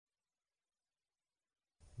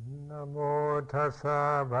นะโมตัสสะ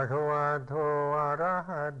ภะคะวะโตอะระห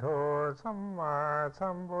ะโตสัมมาสั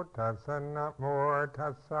มพุทธัสสะนะโมตั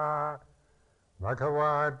สสะภะคะว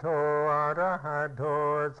ะโตอะระหะโต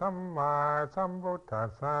สัมมาสัมพุทธัส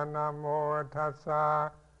สะนะโมตัสสะ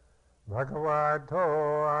ภะคะวะโต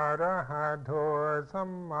อะระหะโตสั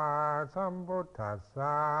มมาสัมพุทธัสส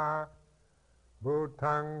ะพุท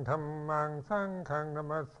ธังธัมมังสังฆังนะ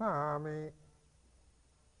มัสสามิ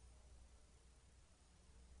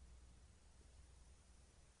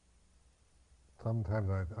Sometimes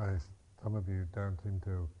some of you don't seem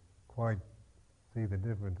to quite see the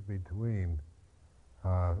difference between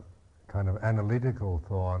kind of analytical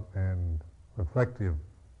thought and reflective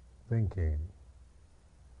thinking.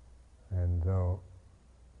 And so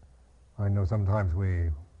I know sometimes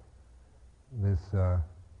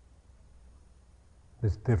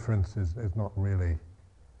this difference is not really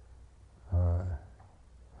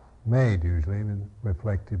made usually.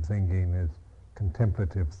 Reflective thinking is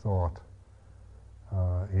contemplative thought.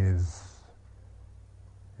 Is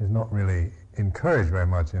not really encouraged very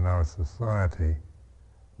much in our society.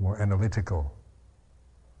 More analytical.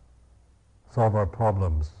 Solve our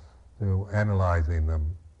problems through analyzing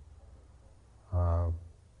them.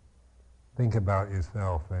 Think about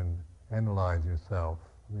yourself and analyze yourself.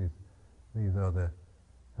 These are the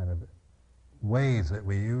kind of ways that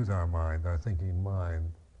we use our mind, our thinking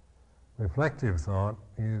mind. Reflective thought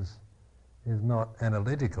is not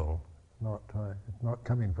analytical. It's not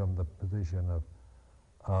coming from the position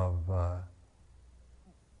of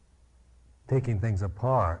taking things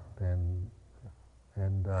apart and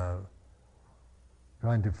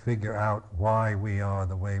trying to figure out why we are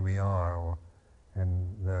the way we are, and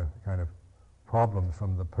the kind of problems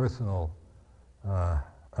from the personal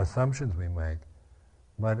assumptions we make.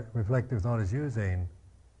 But reflective thought is using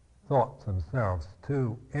thoughts themselves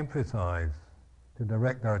to emphasize, to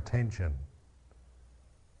direct our attention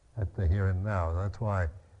at the here and now. That's why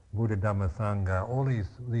Buddha, Dhamma, Sangha, all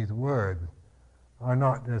these words are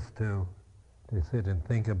not just to sit and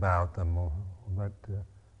think about them, but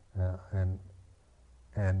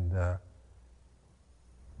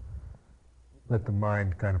let the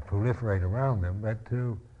mind kind of proliferate around them, but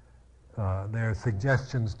they're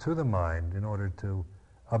suggestions to the mind in order to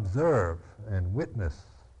observe and witness,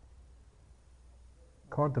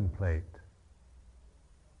 contemplate.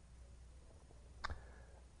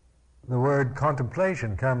 The word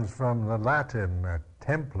contemplation comes from the Latin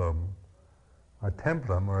templum. A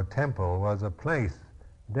templum, or a temple, was a place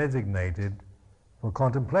designated for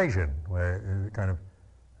contemplation, where kind of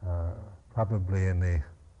probably in the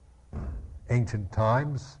ancient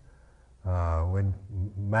times, when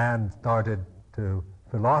man started to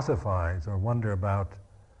philosophize or wonder about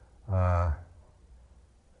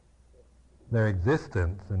their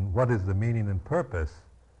existence and what is the meaning and purpose,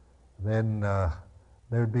 then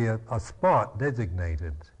there would be a spot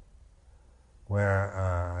designated where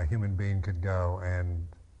a human being could go and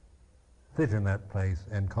sit in that place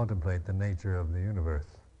and contemplate the nature of the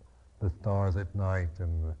universe, the stars at night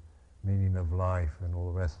and the meaning of life and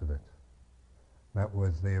all the rest of it. That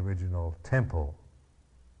was the original temple.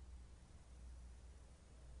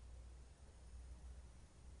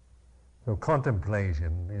 So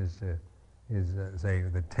contemplation is say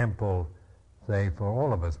the temple, say for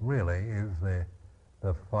all of us really, is the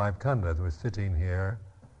five khandhas. We're sitting here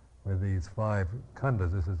with these five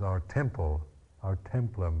khandhas. This is our temple, our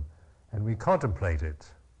templum, and we contemplate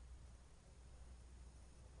it.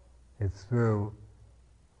 It's through.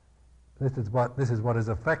 This is what is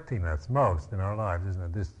affecting us most in our lives,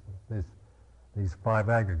 isn't it? These five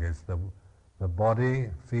aggregates: the body,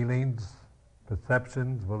 feelings,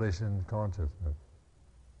 perceptions, volition, consciousness.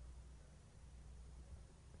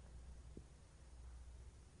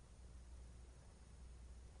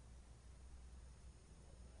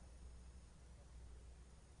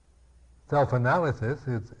 Self-analysis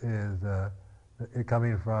is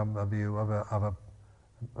coming from a view of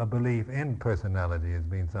a belief in personality as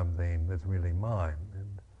being something that's really mine,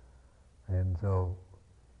 and so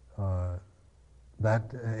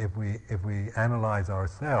that if we analyze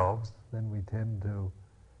ourselves, then we tend to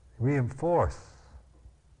reinforce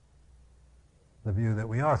the view that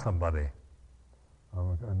we are somebody,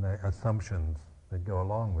 and the assumptions that go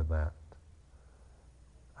along with that.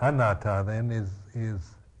 Anatta then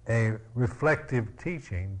is a reflective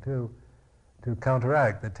teaching to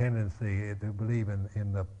counteract the tendency to believe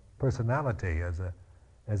in the personality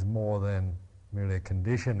as more than merely a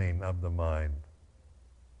conditioning of the mind,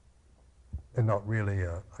 and not really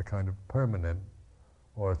a kind of permanent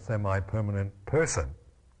or semi-permanent person.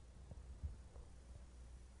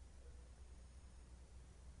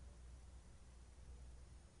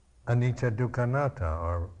 anicca dukkha anatta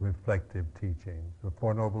are reflective teachings, the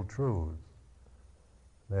Four Noble Truths.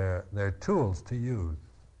 They're tools to use.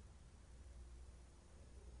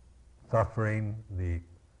 Suffering, the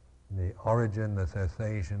origin, the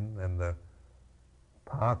cessation, and the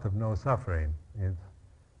path of no suffering.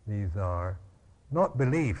 These are not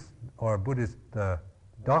beliefs or Buddhist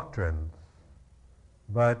doctrines,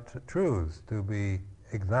 but truths to be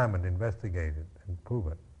examined, investigated, and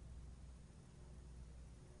proven.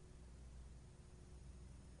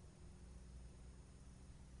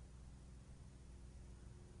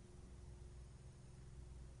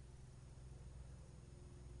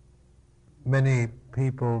 Many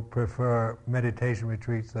people prefer meditation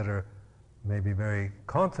retreats that are maybe very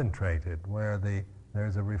concentrated, where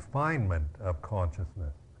there's a refinement of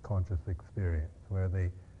consciousness, conscious experience, where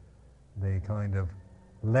the kind of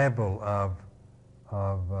level of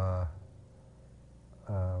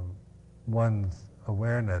one's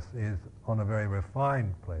awareness is on a very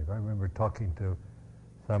refined place. I remember talking to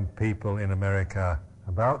some people in America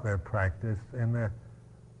about their practice, and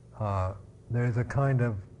there's a kind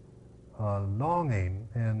of longing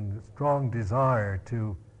and strong desire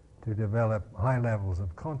to develop high levels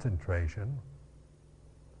of concentration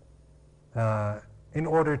in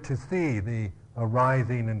order to see the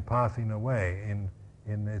arising and passing away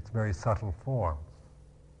in its very subtle forms.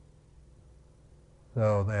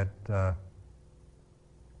 So that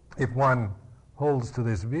if one holds to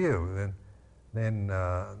this view, then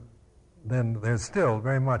there's still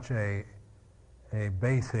very much a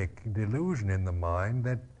basic delusion in the mind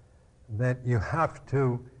that you have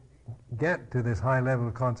to get to this high level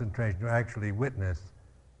of concentration to actually witness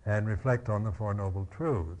and reflect on the Four Noble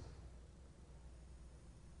Truths.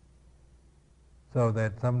 So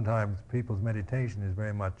that sometimes people's meditation is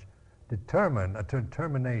very much a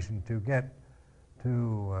determination to get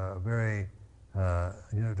to a very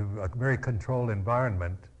controlled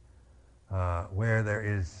environment where there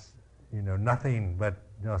is nothing but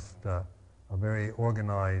just a very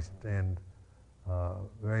organized and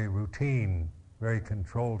very routine, very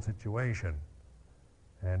controlled situation,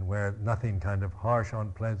 and where nothing kind of harsh,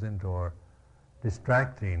 unpleasant, or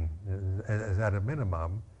distracting is at a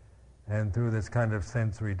minimum. And through this kind of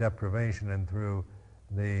sensory deprivation and through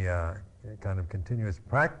the kind of continuous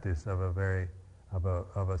practice of a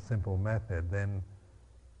simple method, then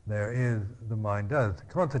the mind does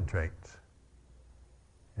concentrate.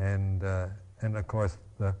 And of course,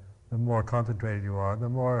 the more concentrated you are, the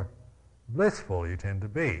more blissful you tend to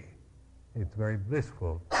be. It's very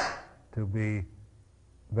blissful to be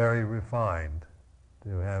very refined,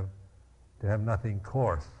 to have nothing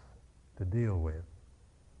coarse to deal with.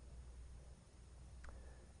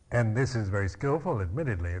 And this is very skillful,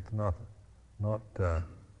 admittedly. It's not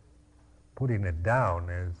putting it down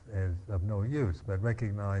as of no use, but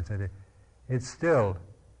recognize that it's still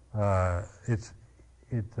it's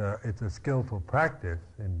a skillful practice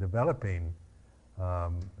in developing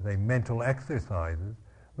the mental exercises,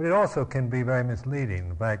 but it also can be very misleading.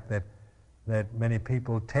 The fact that many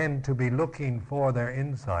people tend to be looking for their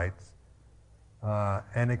insights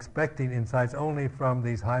and expecting insights only from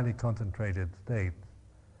these highly concentrated states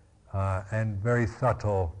and very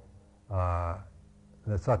subtle,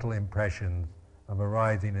 the subtle impressions of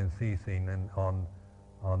arising and ceasing, and on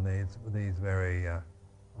these very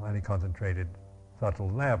highly concentrated, subtle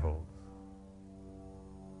levels.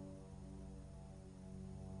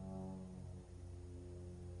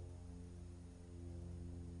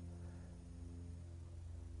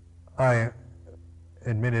 I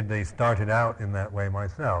admittedly started out in that way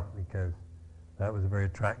myself, because that was a very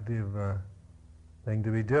attractive thing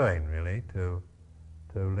to be doing, really, to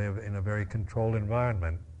live in a very controlled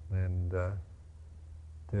environment and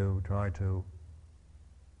to try to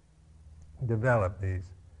develop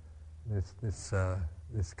this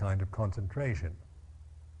kind of concentration.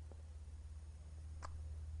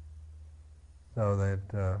 So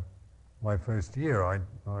that my first year I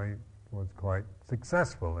was quite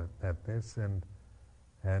successful at this, and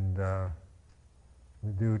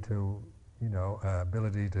due to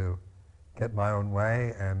ability to get my own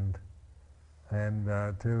way and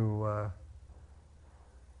to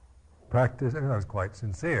practice. I was quite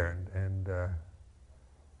sincere, and there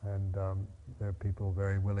are people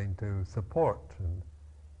very willing to support and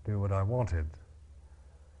do what I wanted.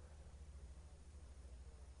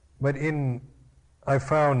 But I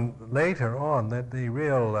found later on that the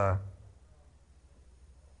real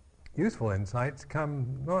useful insights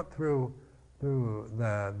come not through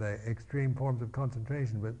the extreme forms of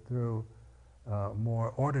concentration, but through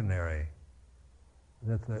more ordinary,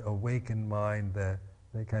 that's the awakened mind, the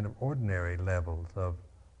kind of ordinary levels of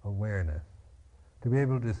awareness. to be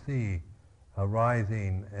able to see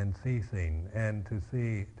arising and ceasing, and to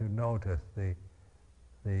notice the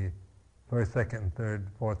first, second, third,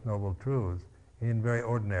 fourth noble truths in the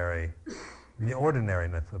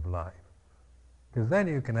ordinariness of life. Because then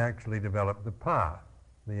you can actually develop the path,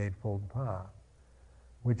 the Eightfold Path,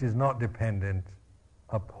 which is not dependent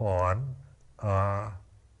upon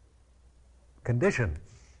conditions.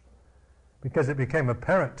 Because it became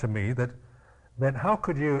apparent to me that how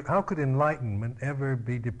could enlightenment ever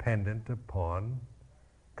be dependent upon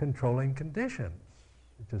controlling conditions?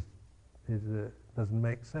 It just doesn't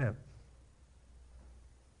make sense.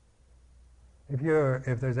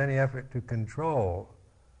 If there's any effort to control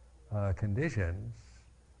conditions,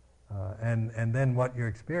 and then what you're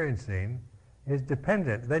experiencing is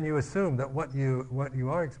dependent, then you assume that what you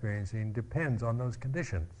are experiencing depends on those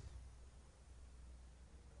conditions.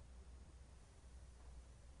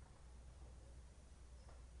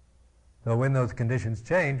 So when those conditions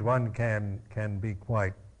change, one can be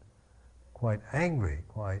quite angry,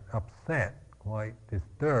 quite upset, quite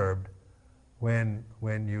disturbed when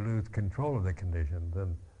you lose control of the conditions,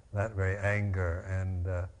 and that very anger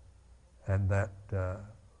and that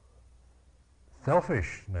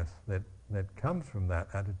selfishness that comes from that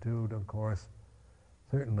attitude, of course,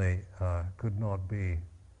 certainly could not be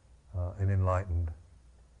an enlightened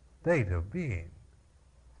state of being.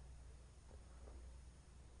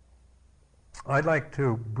 I'd like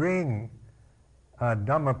to bring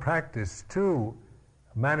Dhamma practice to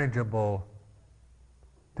manageable,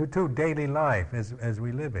 to daily life as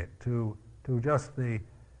we live it, to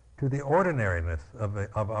the ordinariness of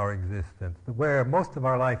our existence, where most of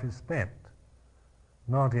our life is spent,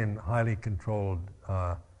 not in highly controlled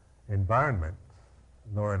environments,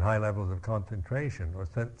 nor in high levels of concentration or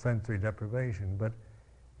sensory deprivation, but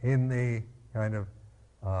in the kind of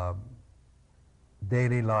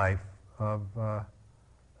daily life of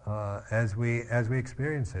as we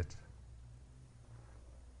experience it.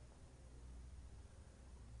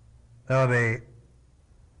 Now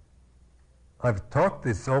I've talked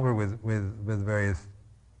this over with various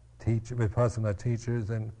Vipassana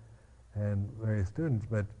teachers and various students,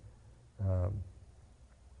 but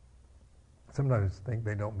sometimes think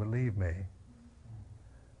they don't believe me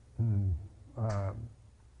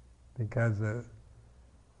because they're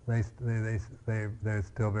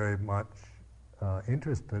still very much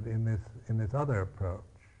interested in this other approach.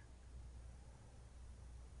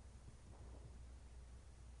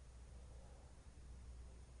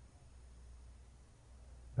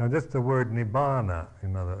 Now, just the word nibbana,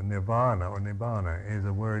 nirvana or nibbana, is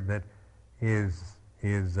a word that is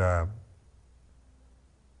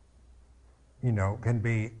can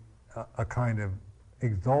be a kind of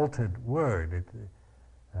exalted word.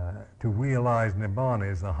 To realize nibbana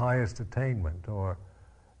is the highest attainment,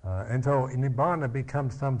 and so nibbana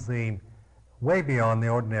becomes something way beyond the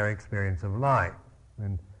ordinary experience of life.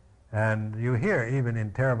 And you hear even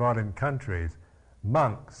in Theravadan countries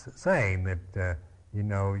monks saying that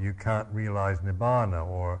you can't realize nibbana,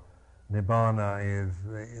 or nibbana is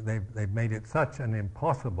they've made it such an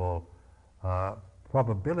impossible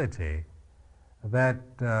probability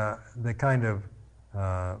that the kind of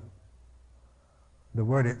the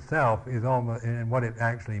word itself is almost, and what it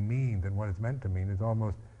actually means and what it's meant to mean, is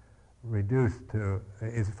almost reduced to,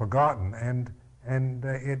 is forgotten, and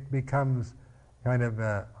it becomes kind of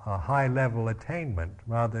a high-level attainment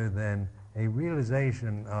rather than a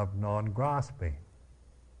realization of non-grasping.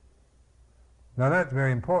 Now that's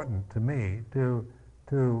very important to me, to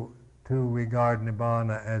regard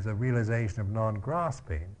nibbana as a realization of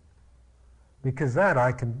non-grasping, because that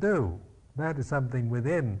I can do. That is something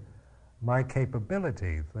within my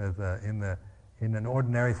capabilities as in an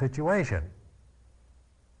ordinary situation.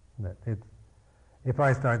 If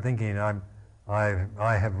I start thinking I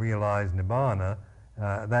have realized nibbana,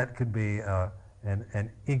 that could be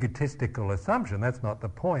an egotistical assumption. That's not the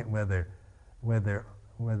point. Whether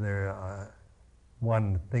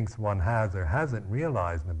one thinks one has or hasn't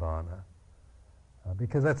realized nibbana,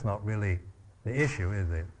 because that's not really the issue,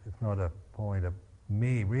 is it? It's not a point of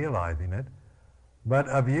me realizing it, but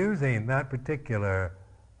of using that particular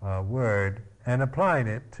word and applying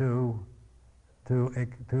it to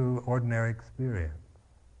ordinary experience.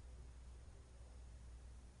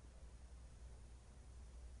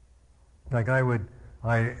 Like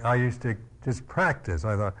I used to just practice.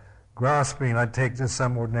 I thought, grasping, I'd take just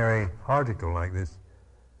some ordinary article like this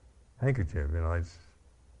handkerchief,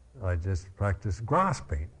 I just practice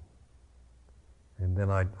grasping, and then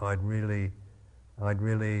I'd really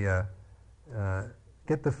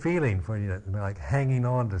get the feeling for like hanging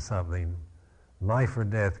on to something, life or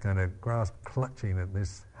death kind of grasp, clutching at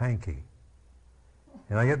this hanky,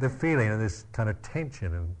 and I get the feeling of this kind of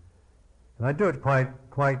tension, and I do it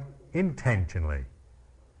quite intentionally,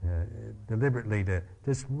 deliberately, to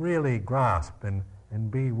just really grasp and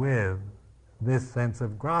be with this sense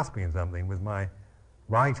of grasping something with my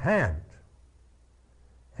right hand,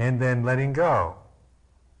 and then letting go.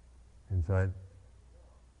 And so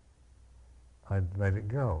I'd let it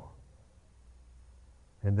go.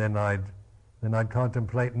 And then I'd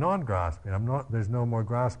contemplate non-grasping. There's no more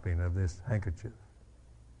grasping of this handkerchief.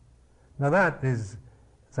 Now that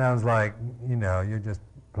sounds like, you're just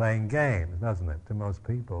playing games, doesn't it, to most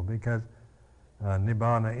people, because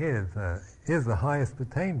Nibbana is the highest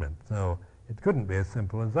attainment, so it couldn't be as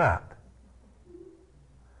simple as that.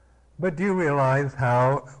 But do you realize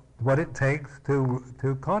what it takes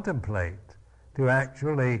to contemplate, to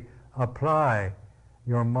actually apply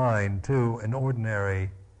your mind to an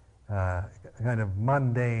ordinary kind of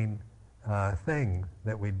mundane thing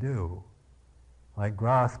that we do, like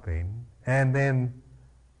grasping, and then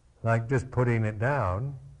like just putting it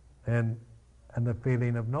down, and the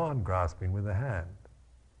feeling of non-grasping with the hand,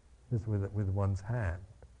 just with one's hand.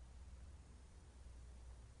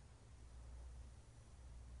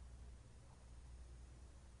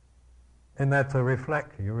 And that's a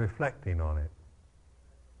reflection. You're reflecting on it,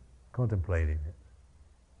 contemplating it.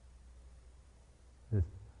 Just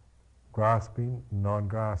grasping,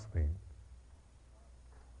 non-grasping,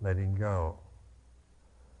 letting go.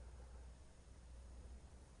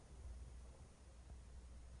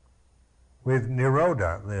 With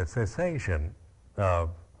nirodha, the cessation of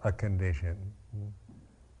a condition,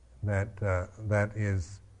 that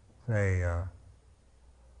is, say,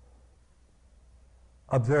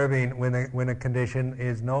 observing when a condition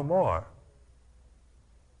is no more,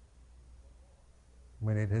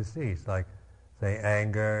 when it has ceased, like, say,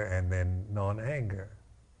 anger and then non-anger,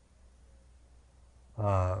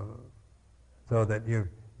 so that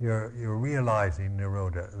you're realizing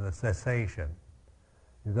nirodha, the cessation.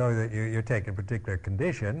 Though that you're taking a particular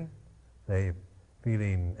condition, say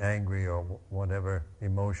feeling angry or whatever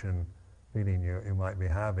emotion feeling you might be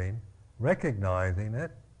having, recognizing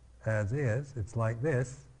it as is, it's like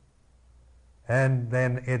this, and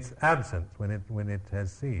then its absence when it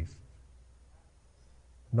has ceased.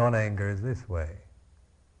 Non-anger is this way.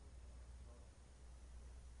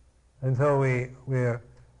 And so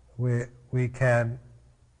we can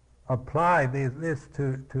apply this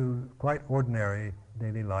to quite ordinary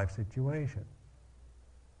daily life situation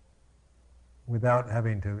without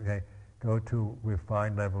having to go to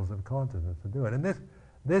refined levels of consciousness to do it. And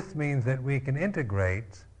this means that we can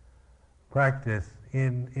integrate practice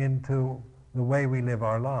into the way we live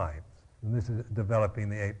our lives. And this is developing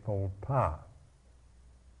the Eightfold Path.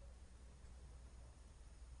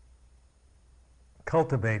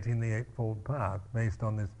 Cultivating the Eightfold Path based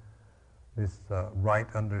on this right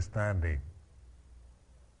understanding.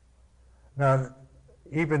 Now,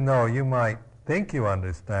 even though you might think you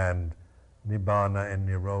understand Nibbana and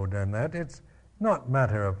Nirodha and that, it's not a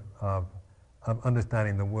matter of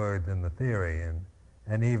understanding the words and the theory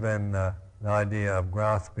and even the idea of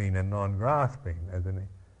grasping and non-grasping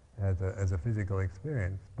as a physical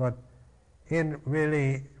experience, but in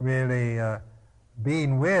really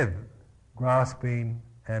being with grasping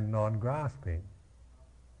and non-grasping,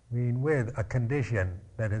 being with a condition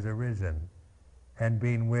that has arisen and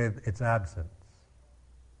being with its absence,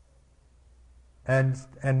 and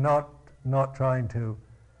not trying to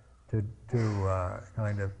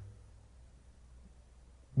kind of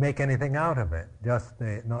make anything out of it, just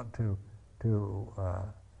not to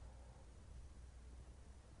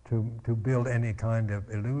build any kind of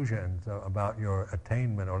illusions about your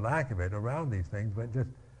attainment or lack of it around these things, but just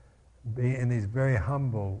be in these very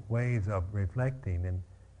humble ways of reflecting in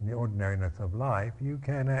the ordinariness of life. You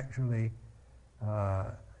can actually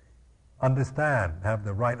understand, have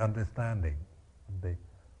the right understanding.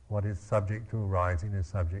 What is subject to arising is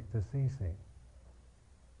subject to ceasing.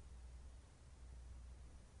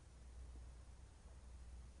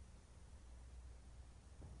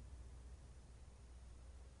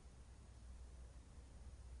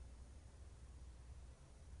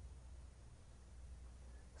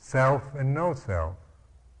 Self and no self.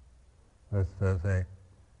 Let's say,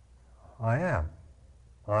 I am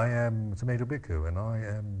Sumedho Bhikkhu, and I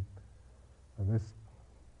am this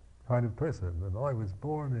kind of person, and I was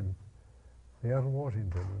born in Seattle,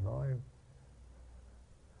 Washington, and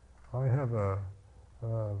I have a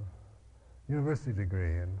university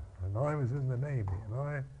degree, and I was in the Navy,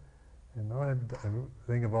 and I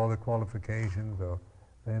think of all the qualifications,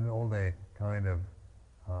 and all the kind of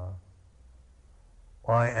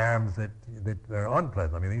I ams that are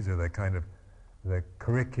unpleasant. I mean, these are the kind of the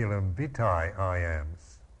curriculum vitae I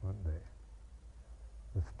ams, aren't they?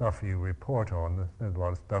 The stuff you report on, there's a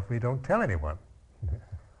lot of stuff we don't tell anyone.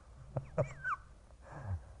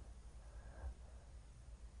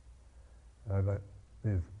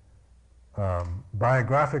 These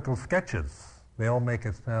biographical sketches, they all make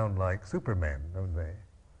us sound like Superman, don't they?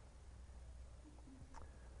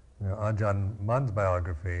 You know, Ajahn Mun's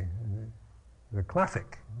biography, the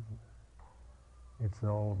classic. It's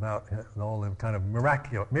all about all the kind of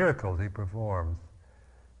miracles he performs,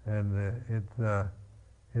 and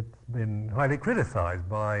it's been highly criticized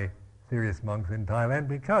by serious monks in Thailand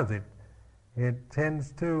because it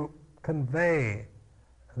tends to convey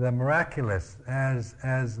the miraculous as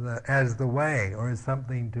the way, or as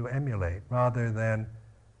something to emulate, rather than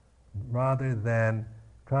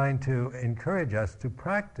trying to encourage us to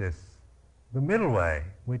practice the middle way,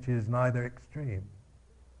 which is neither extreme.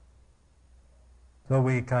 So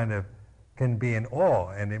we kind of can be in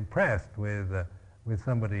awe and impressed with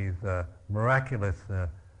somebody's miraculous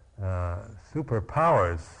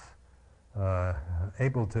superpowers,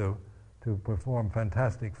 able to perform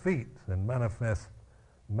fantastic feats and manifest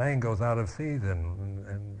mangoes out of season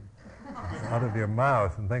and out of your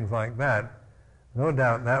mouth and things like that. No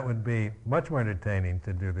doubt that would be much more entertaining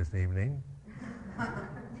to do this evening.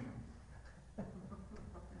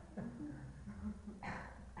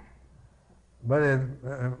 But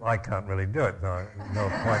I can't really do it, so no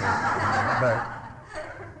point.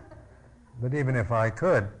 But even if I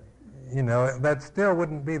could, you know, that still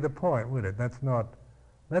wouldn't be the point, would it? That's not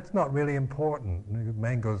really important.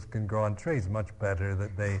 Mangoes can grow on trees much better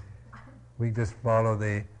we just follow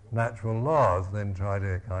the natural laws than try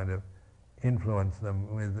to kind of influence them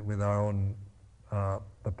with our own,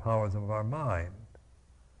 the powers of our mind.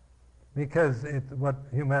 Because what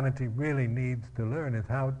humanity really needs to learn is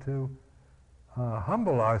how to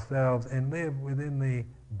humble ourselves and live within the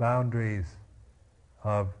boundaries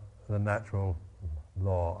of the natural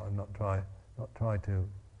law, and not try to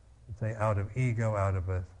say out of ego,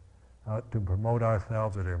 out to promote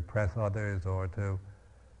ourselves or to impress others or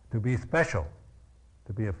to be special,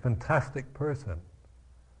 to be a fantastic person.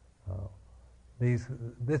 This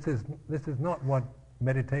is not what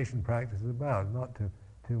meditation practice is about. Not to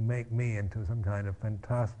make me into some kind of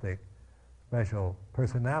fantastic, special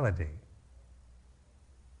personality.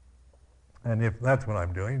 And if that's what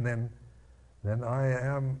I'm doing, then I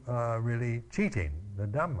am really cheating the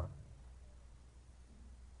Dhamma.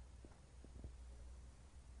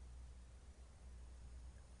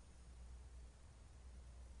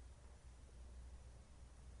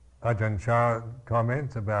 Ajahn Chah's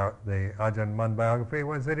comments about the Ajahn Mun biography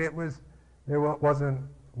was that it wasn't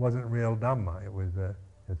real Dhamma. It was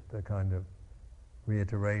just a kind of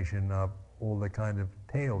reiteration of all the kind of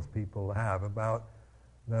tales people have about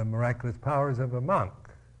the miraculous powers of a monk.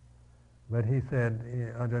 But he said,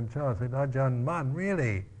 Ajahn Chah said, Ajahn Mun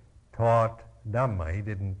really taught Dhamma. He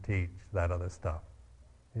didn't teach that other stuff.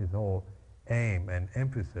 His whole aim and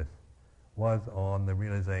emphasis was on the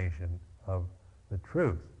realization of the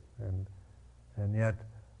truth. And yet,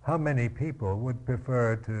 how many people would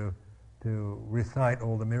prefer to recite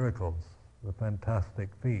all the miracles, the fantastic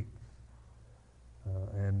feats,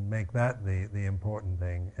 and make that the important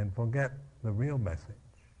thing, and forget the real message?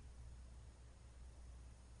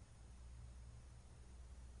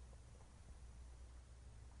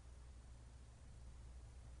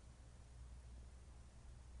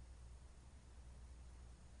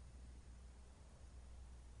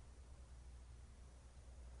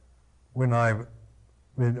 When I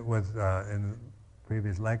was in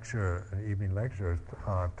previous evening lecture,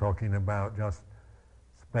 talking about just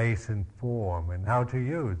space and form and how to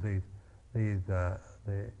use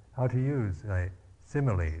how to use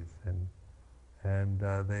similes and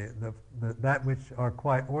that which are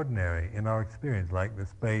quite ordinary in our experience, like the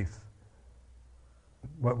space,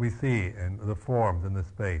 what we see, and the forms in the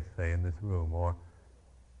space, say in this room, or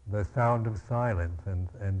the sound of silence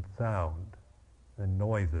and sound. And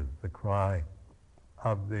noises, the cry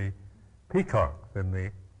of the peacocks and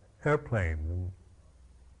the airplanes and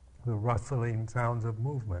the rustling sounds of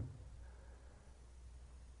movement.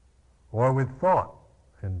 Or with thought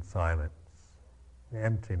and silence, the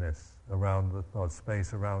emptiness around the thought,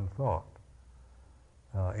 space around thought,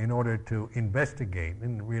 in order to investigate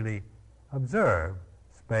and really observe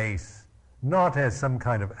space, not as some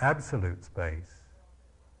kind of absolute space,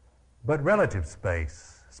 but relative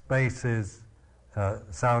space. Space is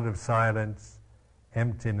sound of silence,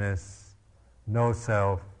 emptiness, no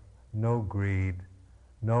self, no greed,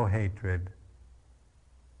 no hatred,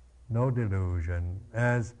 no delusion,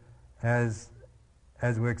 as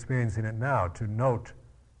we're experiencing it now. To note,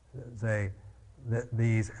 say,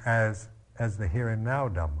 these as the here and now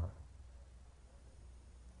Dhamma,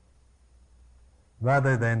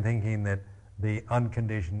 rather than thinking that the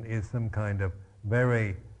unconditioned is some kind of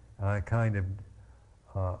very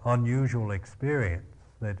unusual experience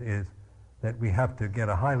that we have to get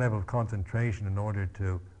a high level of concentration in order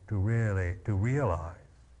to realize,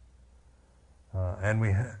 and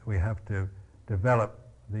we have to develop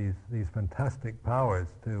these fantastic powers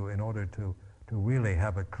in order to really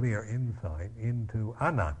have a clear insight into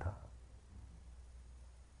anatta.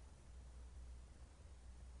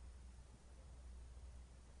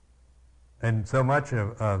 And so much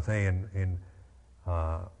of say in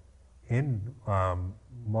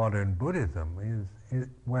modern Buddhism is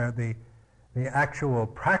where the actual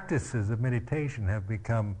practices of meditation have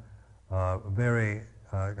become very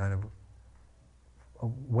kind of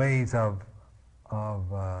ways of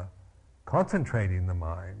concentrating the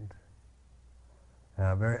mind,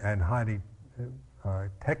 and highly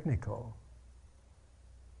technical,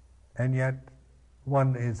 and yet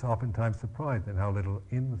one is oftentimes surprised at how little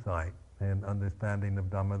insight and understanding of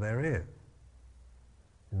Dhamma there is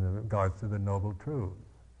in regards to the Noble Truths.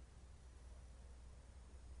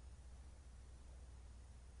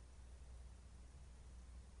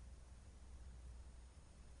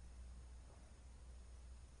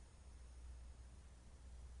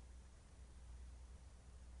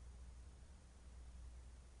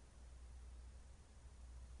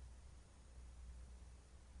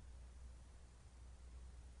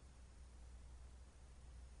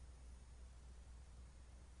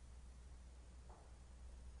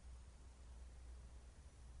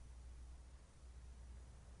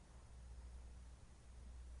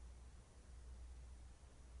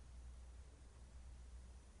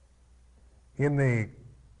 In the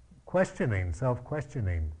questioning,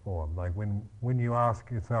 self-questioning form, like when you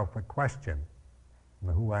ask yourself a question,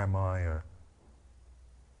 who am I, or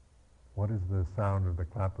what is the sound of the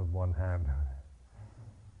clap of one hand?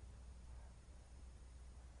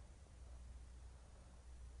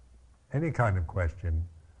 Any kind of question.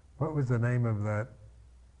 What was the name of that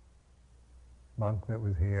monk that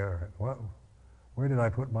was here? Where did I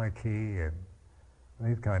put my key? And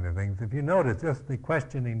these kind of things. If you notice, just the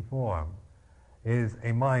questioning form is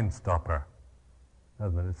a mind stopper,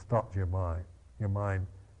 doesn't it? It stops your mind. Your mind,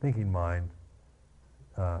 thinking mind,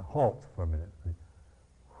 halts for a minute.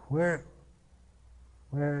 Where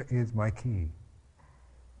is my key?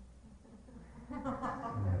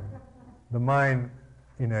 The mind,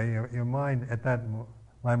 your mind at that.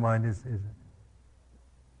 My mind is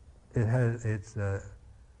it has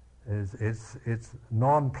it's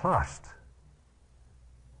nonplussed.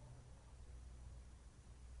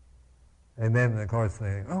 And then, of course,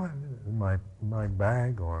 they, in my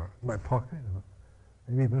bag or my pocket, or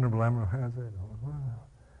maybe Venerable Emerald has it.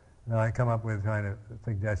 Now I come up with kind of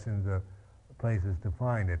suggestions of places to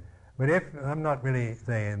find it. But if I'm not really,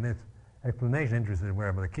 say, in this explanation interested in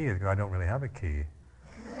wherever the key is, because I don't really have a key.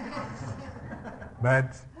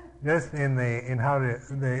 But just in how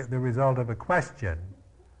the result of a question,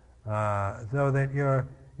 so that you're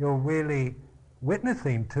really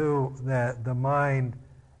witnessing to the mind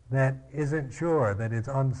that isn't sure, that is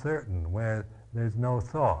uncertain, where there's no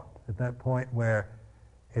thought. At that point where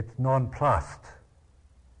it's nonplussed,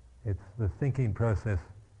 it's the thinking process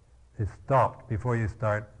is stopped before you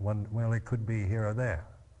start. Well, it could be here or there.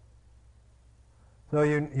 So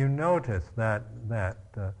you notice that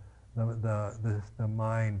the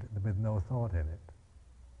mind with no thought in it,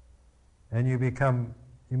 and you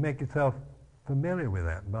make yourself familiar with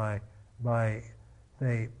that by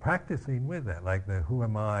say, practicing with that, like the who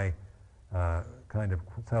am I kind of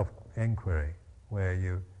self-inquiry, where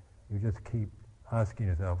you just keep asking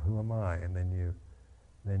yourself, who am I? And then you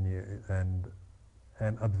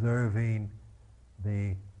observing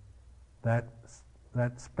that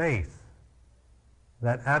space,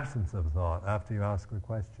 that absence of thought after you ask the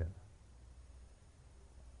question.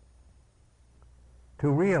 To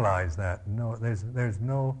realize that there's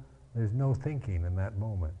no thinking in that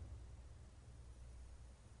moment.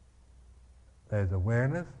 There's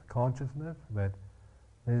awareness, consciousness, but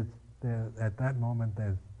at that moment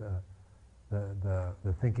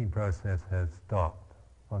the thinking process has stopped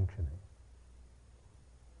functioning.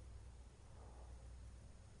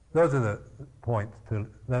 Those are the points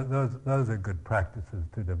those are good practices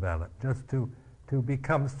to develop, just to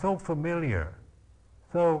become so familiar,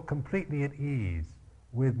 so completely at ease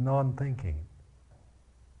with non-thinking.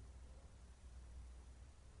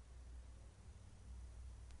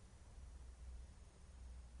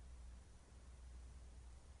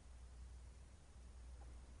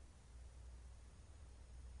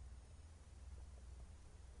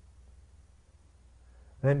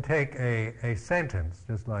 Then take a sentence,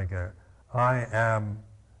 just like I am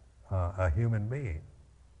a human being.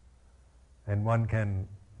 And one can,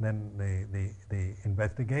 then the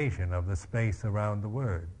investigation of the space around the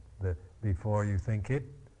word, before you think it,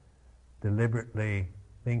 deliberately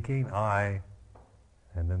thinking, I,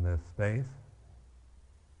 and then the space.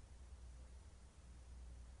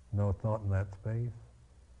 No thought in that space.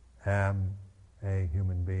 Am a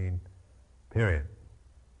human being, period.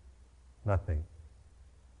 Nothing.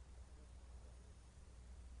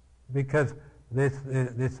 Because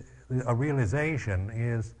a realization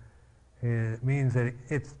means that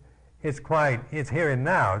it's here and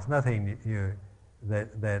now. It's nothing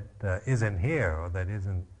that isn't here or that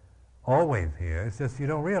isn't always here. It's just you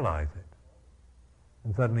don't realize it,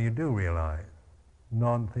 and suddenly you do realize.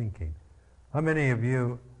 Non-thinking. How many of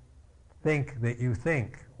you think that you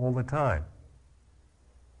think all the time,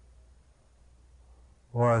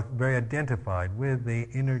 or are very identified with the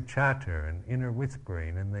inner chatter and inner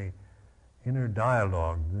whispering and the inner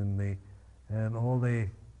dialogues and all the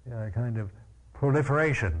kind of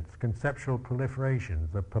proliferations, conceptual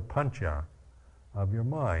proliferations, the papancha of your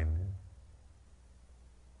mind?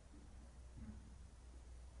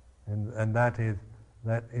 And that is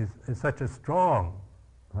such a strong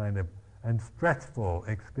kind of and stressful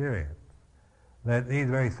experience that these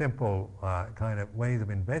very simple kind of ways of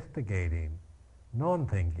investigating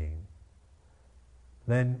non-thinking,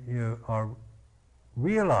 then you are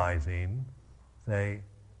realizing, say,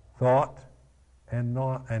 thought and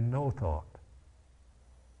no thought.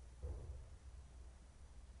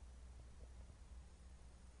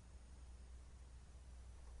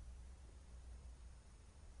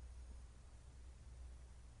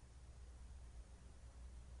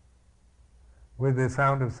 With the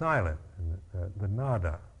sound of silence, the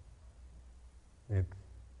nada, if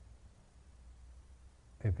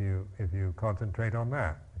you concentrate on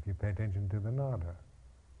that, if you pay attention to the nada,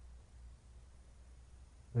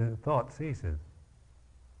 the thought ceases.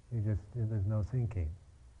 There's no thinking.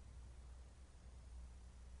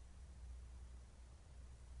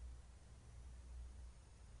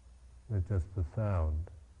 There's just the sound,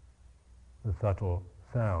 the subtle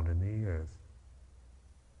sound in the ears.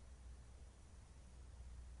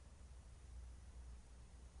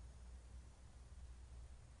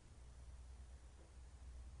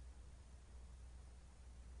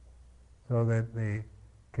 So that the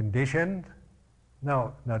conditioned,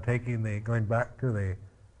 now going back to the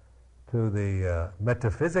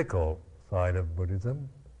metaphysical side of Buddhism,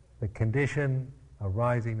 the conditioned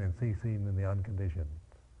arising and ceasing in the unconditioned,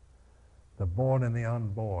 the born and the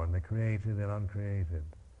unborn, the created and uncreated,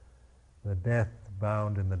 the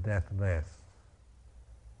death-bound and the deathless.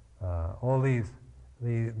 All these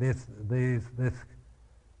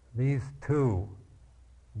two,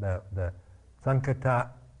 the sankata,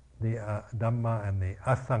 the Dhamma and the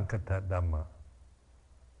asankata Dhamma,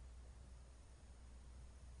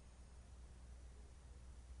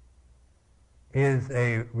 is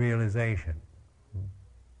a realization.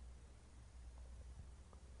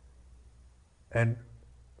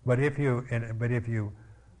 But if you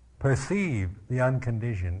perceive the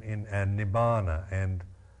unconditioned and nibbana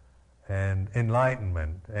and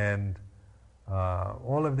enlightenment and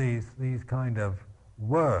all of these kind of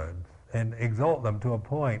words, and exalt them to a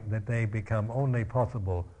point that they become only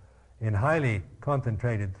possible in highly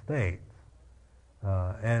concentrated states,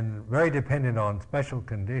 and very dependent on special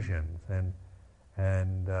conditions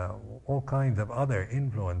and all kinds of other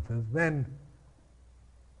influences, then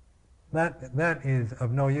that is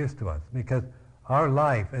of no use to us, because our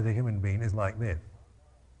life as a human being is like this,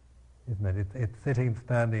 isn't it? It's sitting,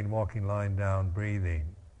 standing, walking, lying down,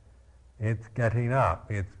 breathing. It's getting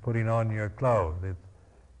up. It's putting on your clothes.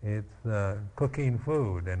 It's cooking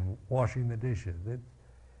food and washing the dishes.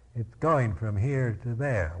 It's going from here to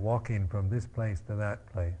there, walking from this place to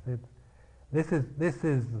that place. This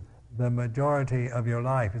is the majority of your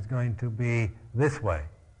life is going to be this way,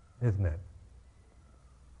 isn't it?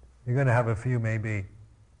 You're going to have a few maybe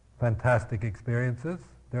fantastic experiences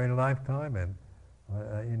during a lifetime, and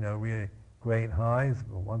really great highs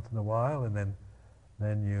once in a while, and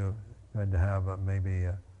then you're going to have maybe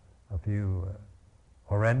a few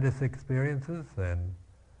horrendous experiences,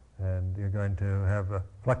 and you're going to have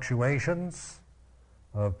fluctuations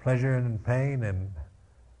of pleasure and pain and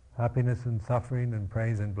happiness and suffering and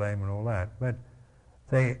praise and blame and all that. But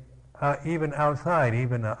say, even outside,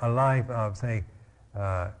 even a life of, say,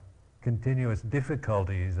 continuous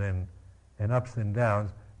difficulties and ups and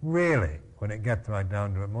downs, really, when it gets right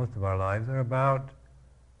down to it, most of our lives are about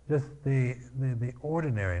just the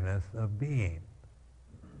ordinariness of being,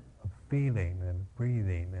 of feeling and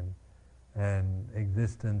breathing and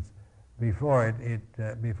existence before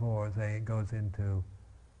before say it goes into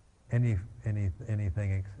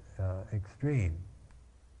anything extreme.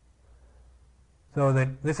 So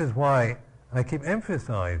that this is why I keep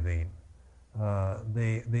emphasizing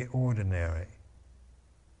the ordinary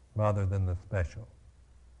rather than the special.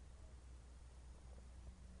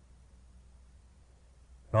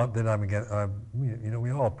 Not that I'm against,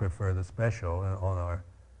 we all prefer the special on our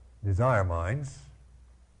desire minds.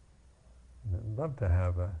 I'd love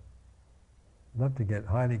to get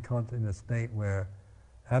highly conscious in a state where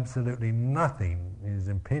absolutely nothing is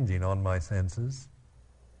impinging on my senses,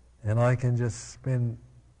 and I can just spend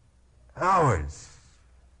hours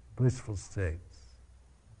blissful states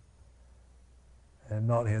and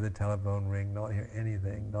not hear the telephone ring, not hear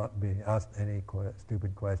anything, not be asked any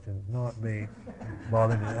stupid questions, not be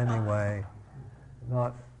bothered in any way,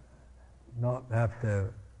 not have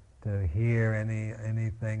to hear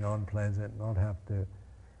anything unpleasant, not have to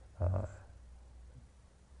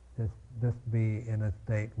just be in a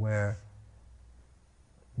state where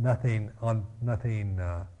nothing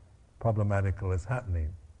problematical is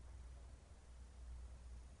happening.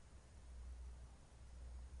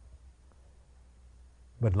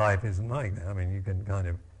 But life isn't like that. I mean, you can kind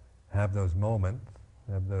of have those moments,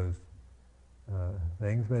 have those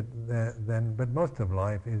things, but most of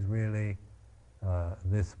life is really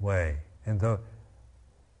this way. And so,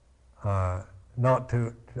 I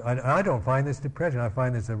don't find this depression. I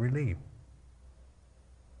find this a relief.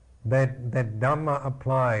 That Dhamma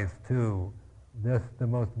applies to just the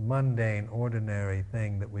most mundane, ordinary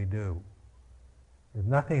thing that we do. There's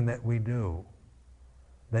nothing that we do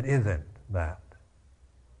that isn't that.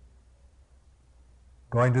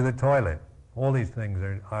 Going to the toilet, all these things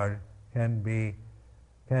can be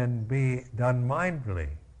done mindfully.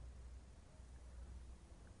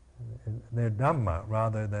 They're Dhamma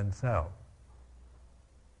rather than self.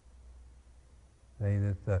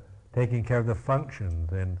 Taking care of the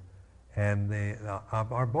functions and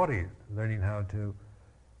our bodies, learning how to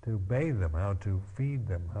bathe them, how to feed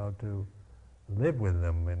them, how to live with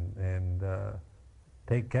them and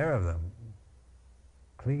take care of them,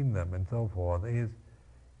 clean them, and so forth is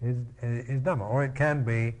Dhamma. Or it can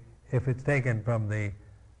be, if it's taken from the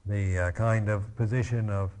kind of position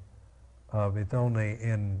of it's only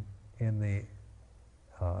in the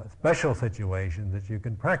special situations that you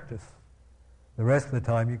can practice. The rest of the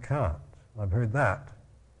time you can't. I've heard that.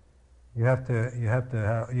 You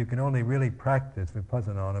can only really practice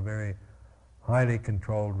vipassana on a very highly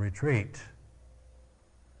controlled retreat.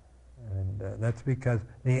 And that's because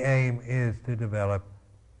the aim is to develop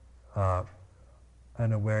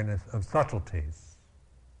an awareness of subtleties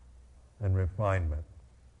and refinement.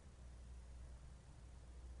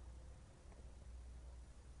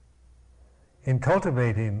 In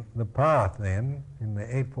cultivating the path, then, in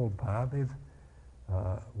the Eightfold Path, is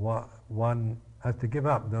one has to give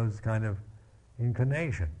up those kind of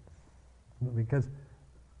inclinations, because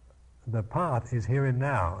the path is here and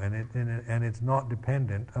now, and it's not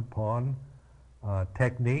dependent upon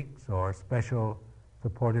techniques or special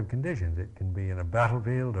supportive conditions. It can be in a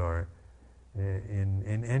battlefield or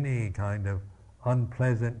in any kind of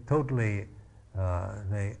unpleasant, totally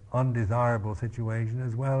undesirable situation,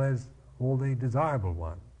 as well as all the desirable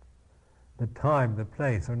ones. The time, the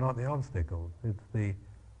place are not the obstacles. It's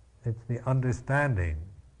the understanding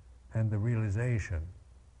and the realization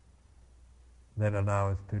that allow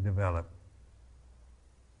us to develop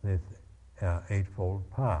this Eightfold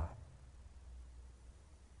Path.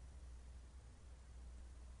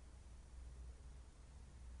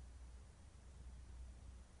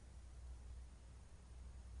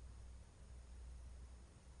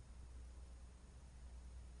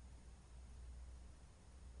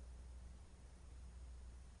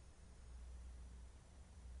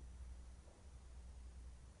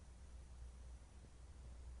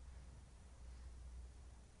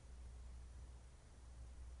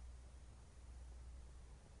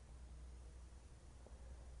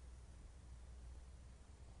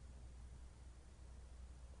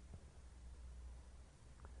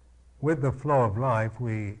 With the flow of life,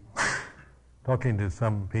 talking to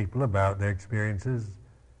some people about their experiences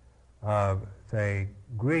of, say,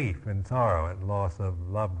 grief and sorrow at loss of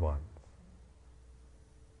loved ones.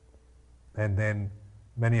 And then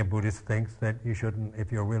many a Buddhist thinks that you shouldn't,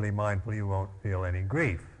 if you're really mindful, you won't feel any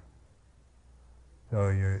grief. So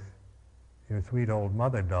your sweet old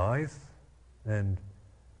mother dies, and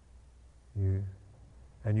you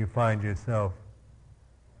find yourself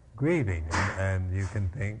grieving, and you can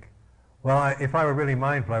think, well, if I were really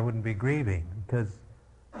mindful, I wouldn't be grieving, because,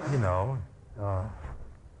 it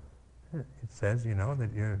says,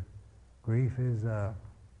 that Grief is the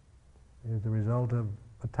result of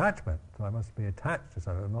attachment, so I must be attached to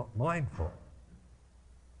something, I'm not mindful.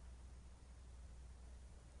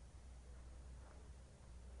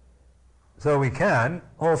 So we can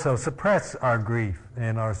also suppress our grief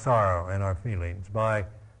and our sorrow and our feelings by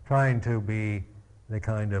trying to be the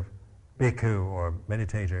kind of bhikkhu or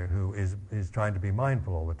meditator who is trying to be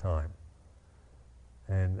mindful all the time.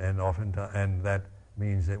 And often, and that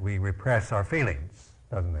means that we repress our feelings,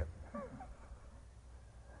 doesn't it?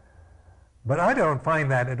 But I don't find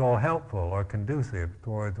that at all helpful or conducive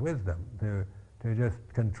towards wisdom, to just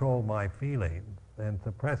control my feelings and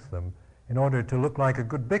suppress them in order to look like a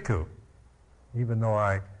good bhikkhu. Even though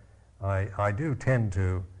I do tend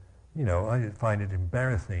to, I find it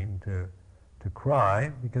embarrassing to cry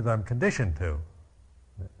because I'm conditioned to.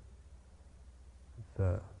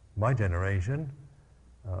 It's my generation.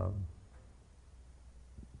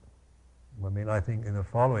 I think in the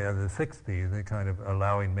following, of the 60s, the kind of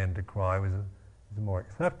allowing men to cry was more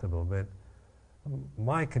acceptable. But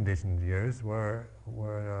my conditioned years were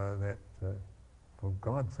that, for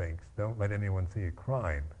God's sakes, don't let anyone see you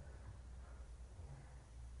crying.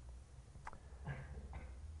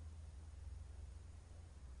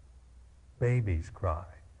 Babies cry.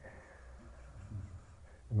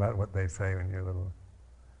 Isn't that what they say when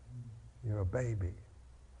you're a baby?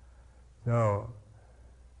 So,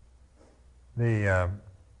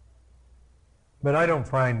 but I don't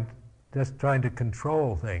find just trying to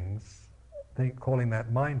control things, calling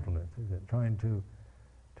that mindfulness, is it? Trying to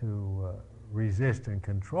resist and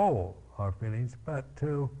control our feelings, but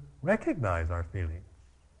to recognize our feelings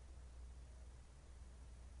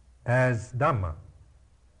as Dhamma.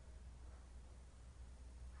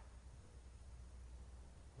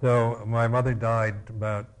 So my mother died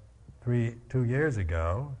about 2 years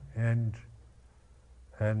ago, and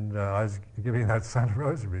I was giving that Santa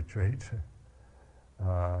Rosa retreat,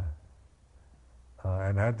 and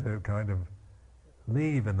had to kind of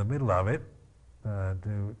leave in the middle of it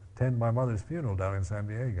to attend my mother's funeral down in San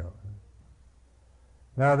Diego.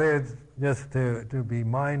 Now there's just to be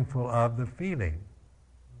mindful of the feeling,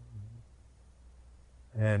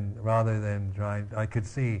 and rather than I could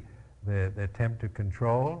see the attempt to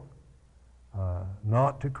control,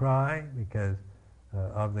 not to cry because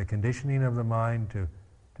of the conditioning of the mind to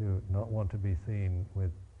not want to be seen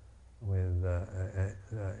with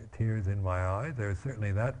tears in my eyes. There was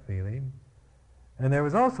certainly that feeling. And there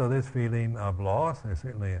was also this feeling of loss. There's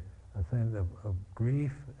certainly a sense of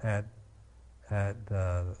grief at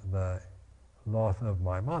the loss of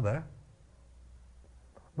my mother.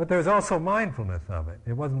 But there's also mindfulness of it.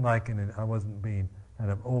 It wasn't like I wasn't being kind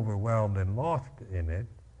of overwhelmed and lost in it,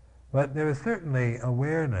 but there was certainly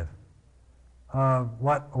awareness of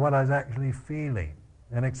what I was actually feeling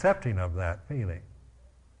and accepting of that feeling.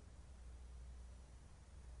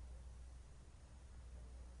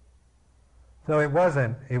 So it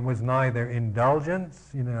was neither indulgence,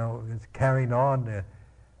 it's carrying on,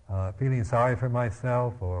 feeling sorry for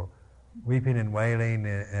myself or weeping and wailing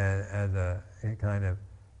as a kind of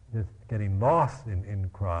just getting lost in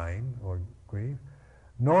crying or grief,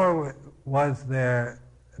 nor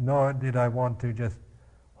did I want to just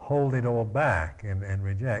hold it all back and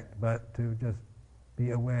reject, but to just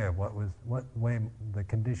be aware of what way the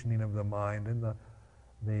conditioning of the mind and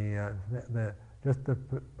the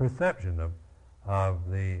perception of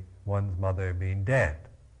one's mother being dead.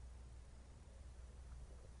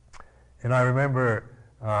 And I remember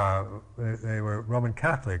they were Roman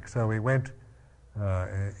Catholic, so we went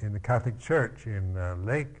in the Catholic Church in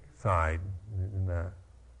Lakeside,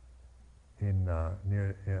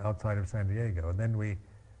 near outside of San Diego, and then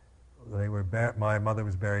my mother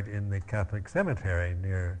was buried in the Catholic cemetery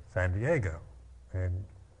near San Diego, and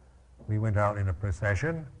we went out in a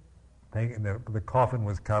procession. The coffin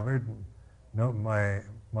was covered. No,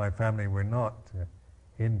 my family were not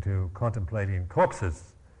into contemplating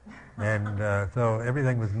corpses, and so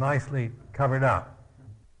everything was nicely covered up.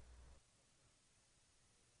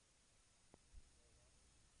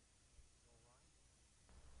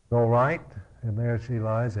 All right, and there she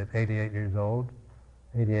lies at 88 years old,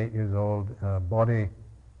 body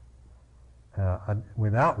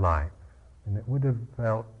without life, and it would have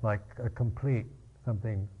felt like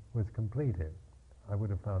something was completed. I would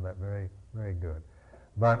have found that very, very good.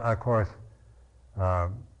 But of course,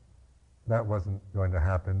 that wasn't going to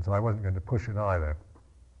happen, so I wasn't going to push it either.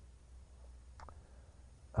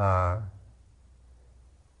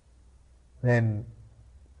 Then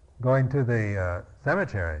going to the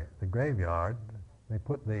cemetery, the graveyard, they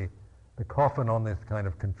put the coffin on this kind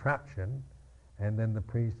of contraption, and then the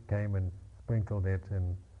priest came and sprinkled it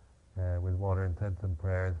with water and said some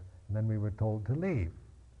prayers, And then we were told to leave.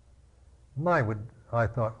 And I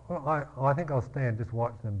thought, well, I think I'll stay and just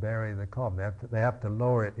watch them bury the coffin. They have to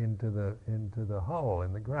lower it into the hole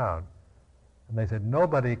in the ground. And they said,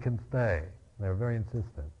 nobody can stay. They were very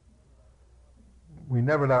insistent. We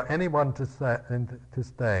never allow anyone to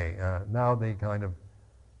stay. Now the kind of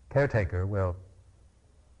caretaker will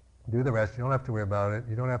do the rest. You don't have to worry about it.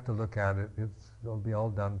 You don't have to look at it. It'll be all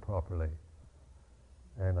done properly.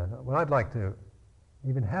 And I thought, well, I'd like to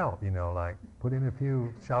even help, like put in a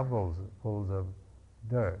few shovels full of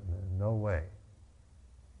dirt. No way.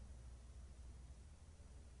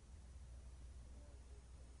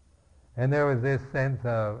 And there was this sense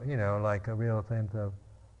of, like a real sense of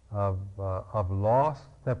loss,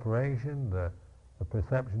 separation, the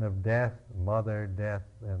perception of death, mother, death,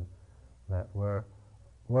 and that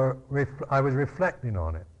I was reflecting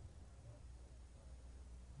on it.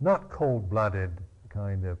 Not cold-blooded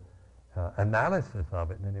kind of analysis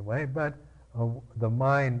of it in any way, but the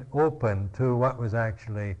mind open to what was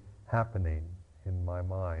actually happening in my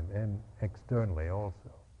mind and externally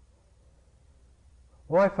also.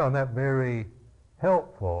 Well, I found that very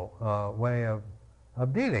helpful way of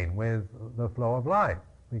dealing with the flow of life,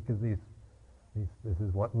 because this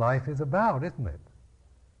is what life is about, isn't it?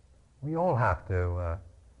 We all have to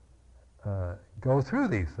go through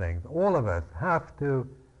these things. All of us have to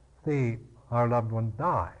see our loved ones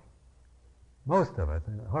die. Most of us,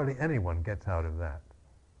 and hardly anyone gets out of that.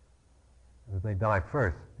 If they die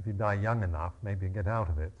first, if you die young enough, maybe you get out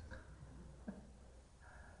of it.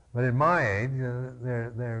 But at my age,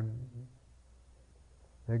 they're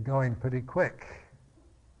going pretty quick.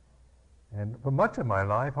 And for much of my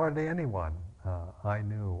life, hardly anyone I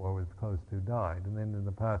knew or was close to died. And then in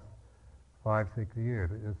the past 5, 6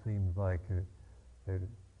 years, it just seems like they're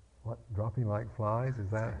dropping like flies. Is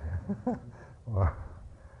that? Or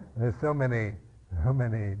there's so many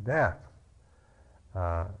deaths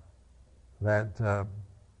that.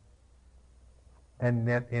 And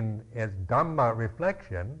yet, as Dhamma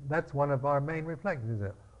reflection, that's one of our main reflections, is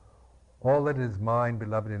that all that is mine,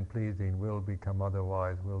 beloved and pleasing, will become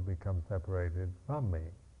otherwise, will become separated from me.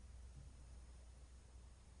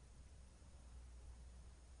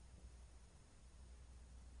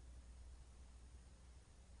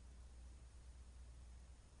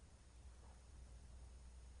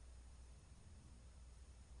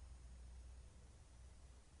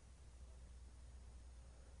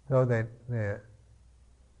 So that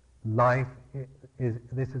life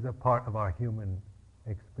this is a part of our human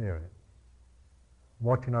experience.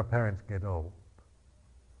 Watching our parents get old,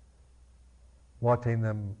 watching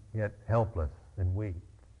them get helpless and weak,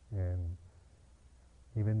 and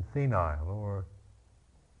even senile or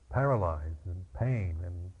paralyzed and pain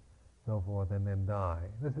and so forth, and then die.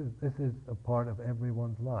 This is a part of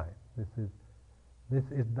everyone's life. This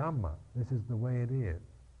is Dhamma. This is the way it is.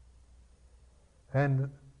 And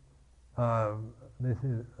this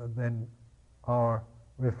is then our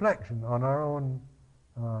reflection on our own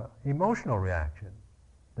emotional reaction.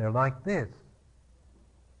 They're like this.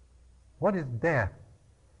 What is death?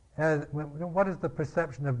 What does the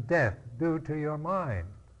perception of death do to your mind?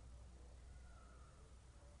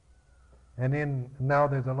 And now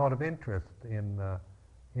there's a lot of interest in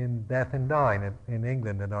death and dying in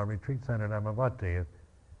England at our retreat center in Amavati.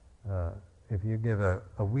 If you give a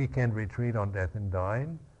weekend retreat on death and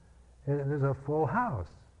dying, there's a full house.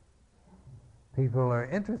 People are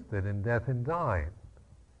interested in death and dying.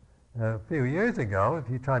 A few years ago, if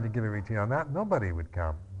you tried to give a retreat on that, nobody would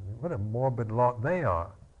come. What a morbid lot they are.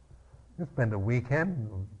 You spend a weekend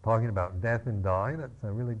talking about death and dying, that's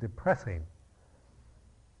really depressing.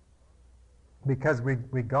 Because we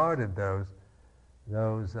regarded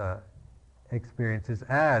those experiences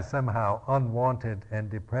as somehow unwanted and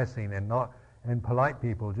depressing, and polite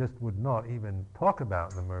people just would not even talk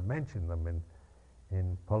about them or mention them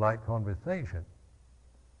in polite conversation.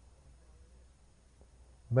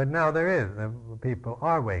 But now people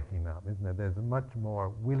are waking up, isn't it? There's much more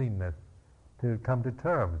willingness to come to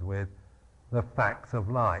terms with the facts of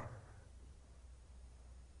life,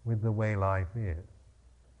 with the way life is.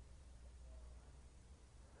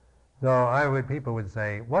 So people would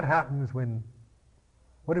say, what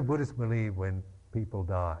do Buddhists believe when people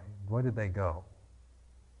die? Where did they go?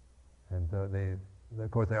 And so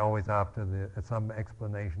of course they're always after some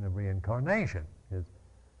explanation of reincarnation.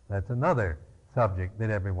 That's another subject that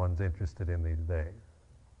everyone's interested in these days.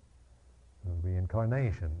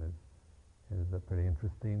 Reincarnation is a pretty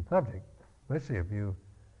interesting subject, especially if you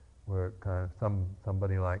were kind of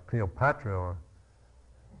somebody like Cleopatra or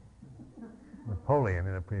Napoleon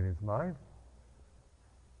in a previous life.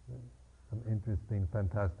 Some interesting,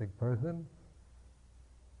 fantastic person.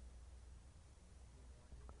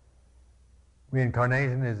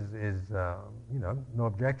 reincarnation is no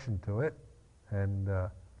objection to it, and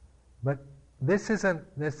but this isn't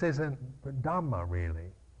Dhamma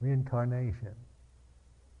really. Reincarnation.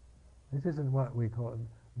 This isn't what we call it.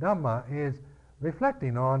 Dhamma is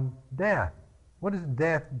reflecting on death. What does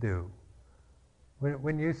death do?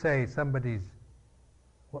 When you say somebody's,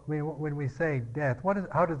 when we say death,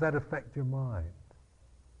 how does that affect your mind?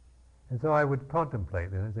 And so I would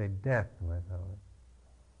contemplate it as a death to myself.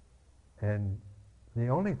 And the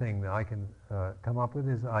only thing that I can come up with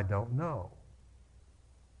is I don't know.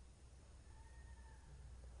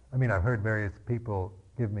 I mean, I've heard various people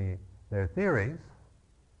give me their theories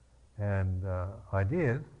and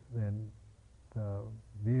ideas and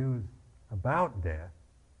views about death,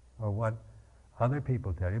 or what other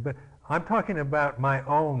people tell you, but I'm talking about my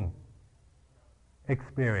own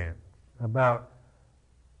experience, about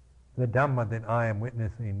the Dhamma that I am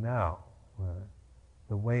witnessing now,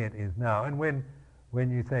 the way it is now. And when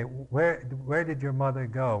you say, where did your mother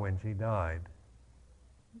go when she died?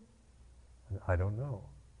 I don't know.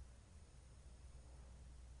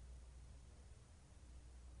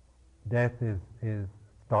 Death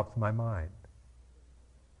stops my mind.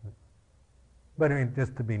 But I mean,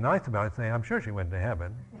 just to be nice about it, say, I'm sure she went to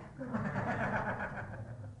heaven.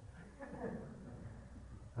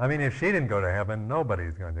 I mean, if she didn't go to heaven,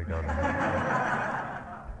 nobody's going to go to heaven.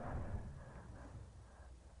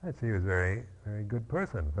 She was a very, very good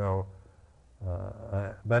person. So,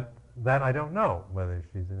 but that I don't know whether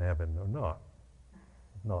she's in heaven or not.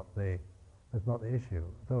 That's not the issue.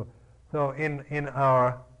 So in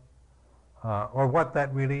our or what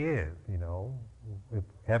that really is, if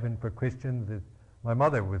heaven for Christians is, my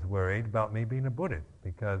mother was worried about me being a Buddhist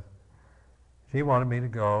because she wanted me to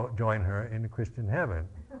go join her in a Christian heaven.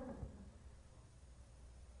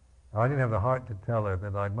 I didn't have the heart to tell her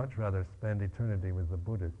that I'd much rather spend eternity with the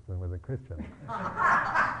Buddhists than with a Christian.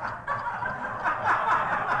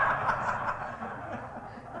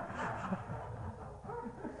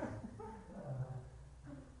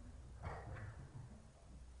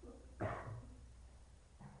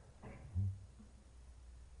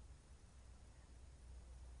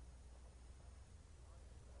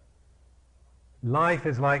 Life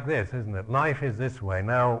is like this, isn't it? Life is this way.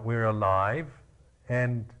 Now we're alive,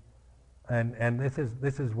 and this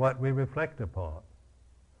is what we reflect upon.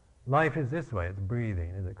 Life is this way. It's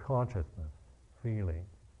breathing. It's consciousness, feeling.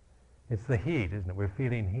 It's the heat, isn't it? We're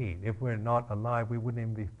feeling heat. If we're not alive, we wouldn't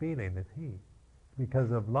even be feeling this heat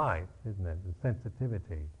because of life, isn't it? The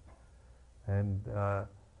sensitivity, and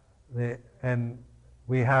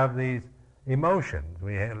we have these emotions.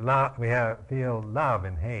 We feel love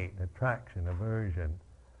and hate, attraction, aversion.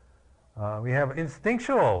 We have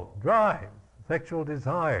instinctual drives, sexual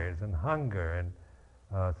desires, and hunger, and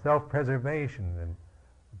self-preservation, and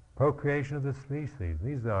procreation of the species.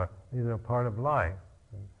 These are part of life.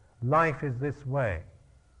 Life is this way.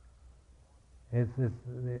 It's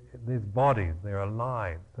these bodies, they're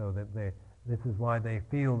alive, so that this is why they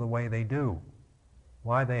feel the way they do,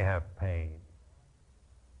 why they have pain,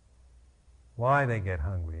 why they get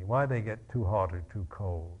hungry, why they get too hot or too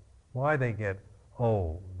cold, why they get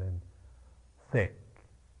old and sick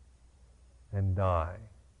and die,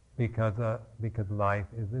 because life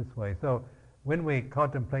is this way. So when we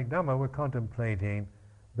contemplate Dhamma, we're contemplating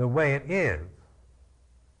the way it is.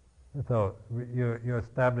 So you're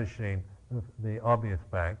establishing the obvious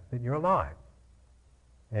fact that you're alive.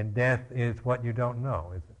 And death is what you don't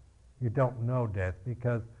know. You don't know death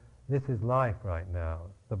because this is life right now.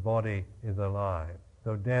 The body is alive.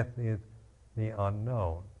 So death is the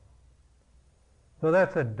unknown. So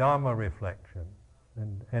that's a Dhamma reflection.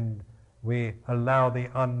 And we allow the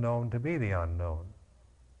unknown to be the unknown.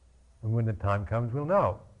 And when the time comes, we'll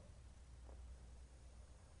know.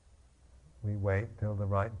 We wait till the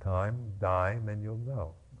right time, die, and then you'll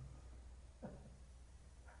know.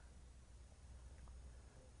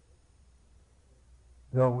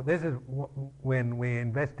 So this is when we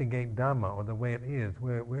investigate Dhamma, or the way it is,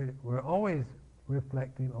 we're always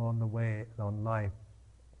reflecting on the way, on life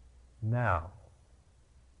now.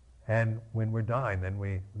 And when we're dying, then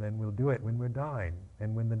we'll do it when we're dying.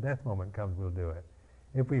 And when the death moment comes, we'll do it.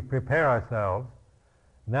 If we prepare ourselves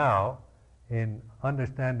now in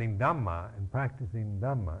understanding Dhamma and practicing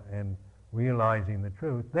Dhamma and realizing the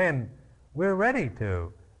truth, then we're ready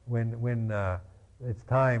to, when it's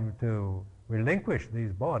time to relinquish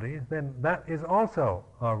these bodies, then that is also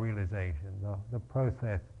our realization, the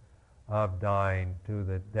process of dying to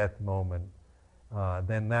the death moment.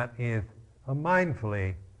 Then that is a mindful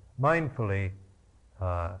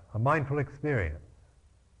experience.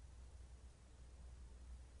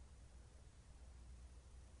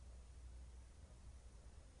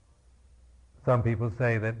 Some people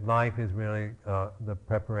say that life is really the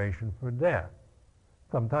preparation for death.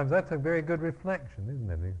 Sometimes that's a very good reflection,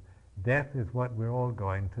 isn't it? Death is what we're all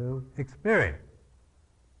going to experience.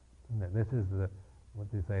 Isn't it? This is the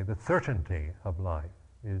certainty of life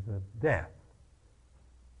is death.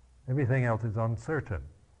 Everything else is uncertain.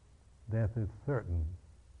 Death is certain.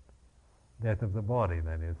 Death of the body,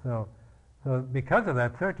 that is. So because of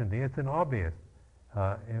that certainty, it's an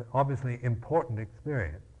obviously important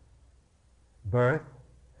experience. Birth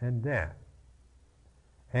and death.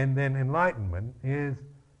 And then enlightenment is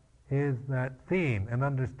that seeing and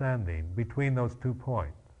understanding between those 2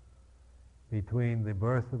 points. Between the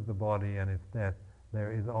birth of the body and its death,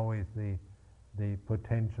 there is always the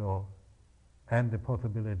potential and the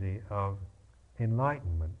possibility of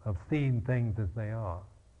enlightenment, of seeing things as they are.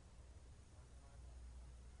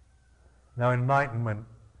 Now enlightenment,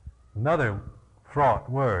 another fraught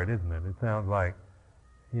word, isn't it? It sounds like,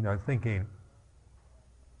 thinking,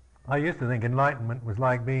 I used to think enlightenment was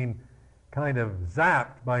like being kind of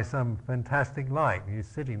zapped by some fantastic light. You're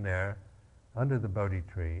sitting there under the Bodhi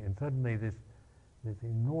tree, and suddenly this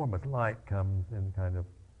enormous light comes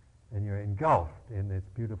and you're engulfed in this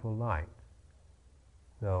beautiful light.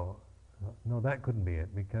 So, no, that couldn't be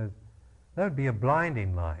it, because that would be a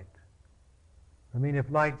blinding light. I mean, if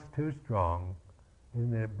light's too strong,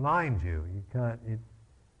 it blinds you. You can't.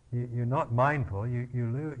 You're not mindful.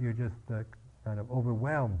 You're just kind of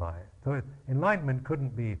overwhelmed by it. So enlightenment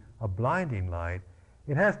couldn't be a blinding light.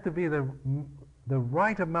 It has to be the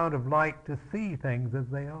right amount of light to see things as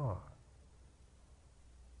they are.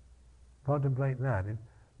 Contemplate that.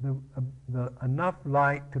 The enough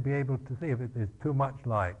light to be able to see. If there's too much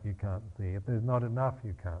light, you can't see. If there's not enough,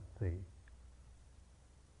 you can't see.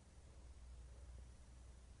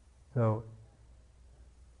 So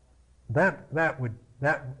that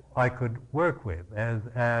I could work with as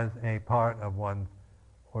a part of one's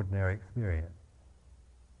ordinary experience.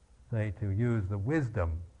 Say, to use the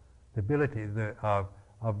wisdom, the ability of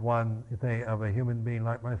one, say, of a human being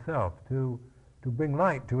like myself, to bring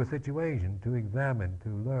light to a situation, to examine, to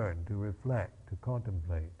learn, to reflect, to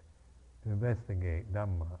contemplate, to investigate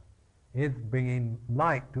Dhamma. It's bringing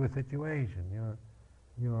light to a situation.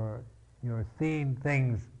 You're seeing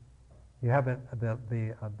things. You have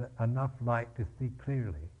enough light to see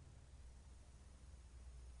clearly.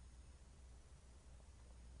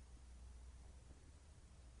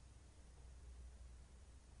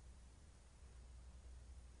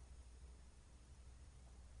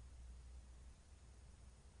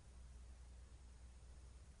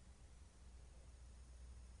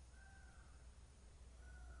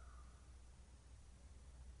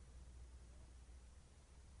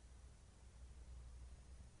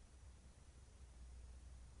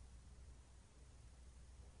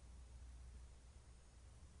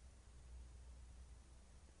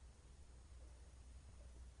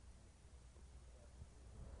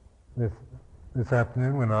 This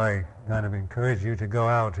afternoon, when I kind of encourage you to go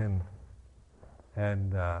out and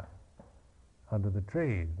under the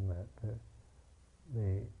trees,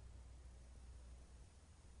 and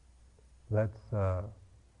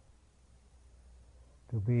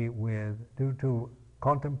to be with, to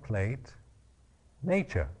contemplate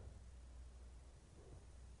nature,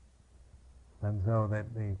 and so that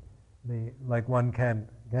like one can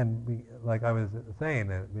be, like I was saying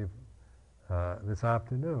this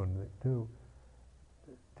afternoon, to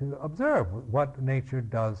observe what nature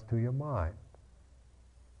does to your mind,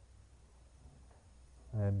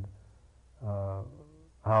 and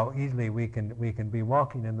how easily we can be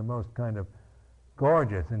walking in the most kind of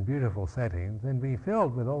gorgeous and beautiful settings and be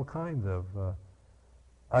filled with all kinds of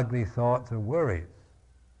ugly thoughts or worries,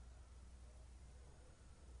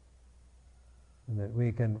 and that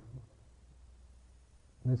we can.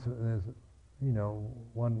 This is,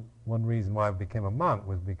 one reason why I became a monk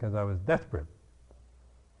was because I was desperate.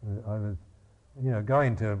 I was,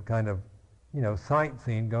 going to kind of,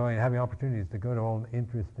 sightseeing, having opportunities to go to all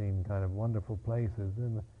interesting, kind of wonderful places,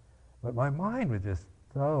 but my mind was just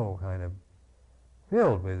so kind of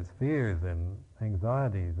filled with fears and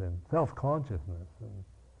anxieties and self-consciousness,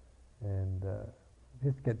 and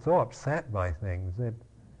just get so upset by things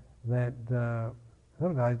that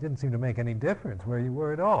sometimes it didn't seem to make any difference where you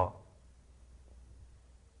were at all.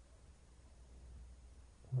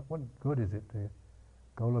 What good is it to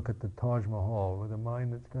go look at the Taj Mahal with a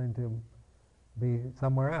mind that's going to be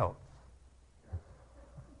somewhere else?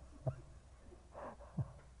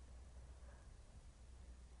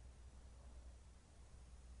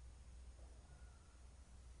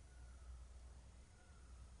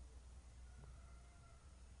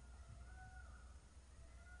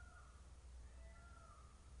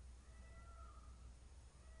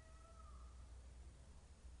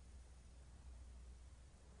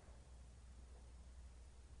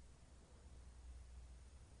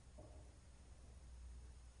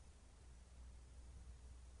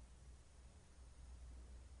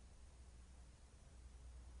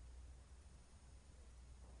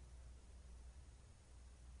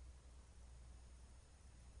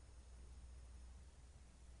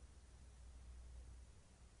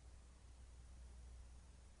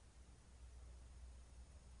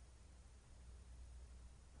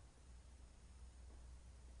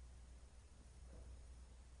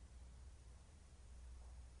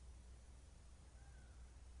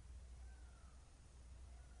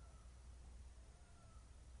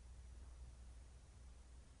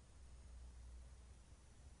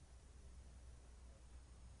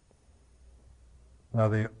 Now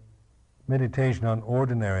the meditation on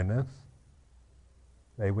ordinariness,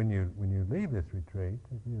 say when you leave this retreat,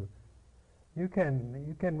 if you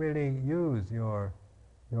can really use your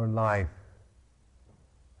life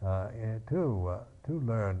to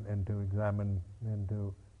learn and to examine and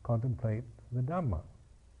to contemplate the Dhamma.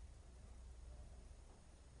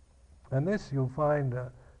 And this you'll find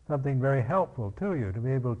something very helpful to you, to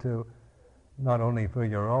be able to, not only for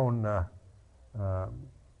your own,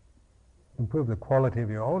 improve the quality of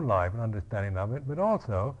your own life and understanding of it, but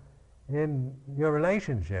also in your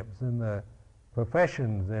relationships, in the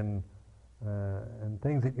professions, and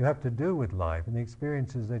things that you have to do with life, and the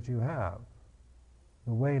experiences that you have,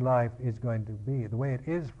 the way life is going to be, the way it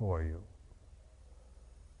is for you.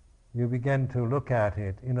 You begin to look at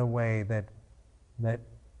it in a way that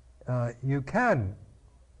you can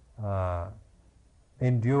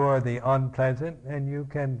endure the unpleasant and you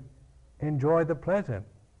can enjoy the pleasant.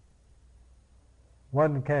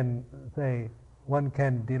 One can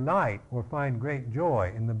delight or find great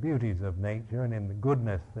joy in the beauties of nature and in the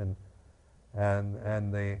goodness and in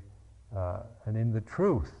the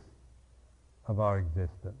truth of our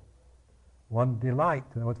existence. One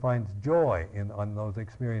delights and one finds joy on those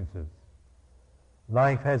experiences.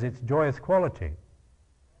 Life has its joyous quality.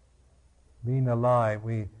 Being alive,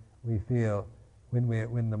 we feel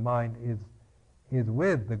when the mind is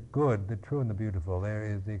with the good, the true, and the beautiful, there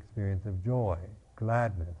is the experience of joy,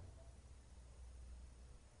 gladness,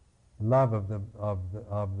 love of the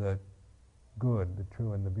good, the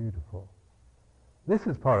true, and the beautiful. This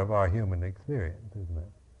is part of our human experience, isn't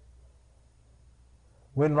it?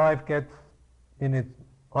 When life gets in its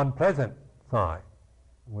unpleasant side,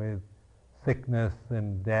 with sickness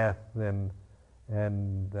and death and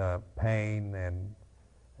pain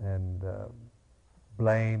and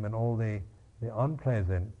blame and all the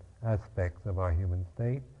unpleasant aspects of our human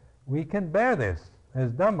state, we can bear this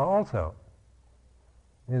as Dhamma also.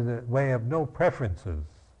 It is a way of no preferences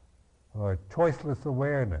or choiceless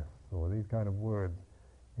awareness, or these kind of words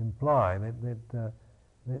imply that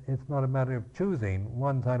it's not a matter of choosing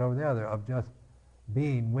one side over the other, of just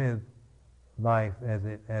being with life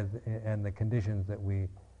and the conditions that we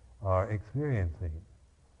are experiencing.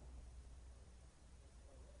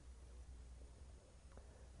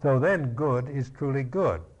 So then good is truly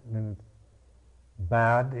good, and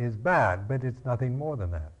bad is bad, but it's nothing more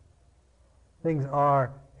than that. Things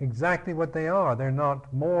are exactly what they are. They're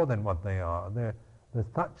not more than what they are. The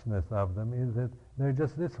suchness of them is that they're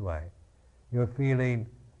just this way. You're feeling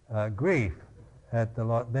grief at the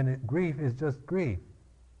lot, then grief is just grief.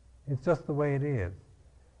 It's just the way it is.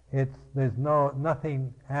 There's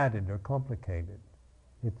nothing added or complicated.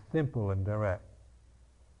 It's simple and direct.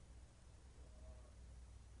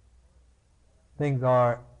 Things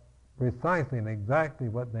are precisely and exactly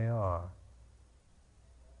what they are.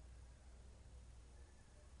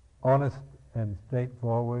 Honest and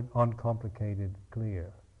straightforward, uncomplicated,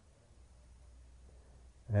 clear.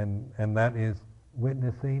 And that is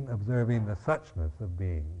witnessing, observing the suchness of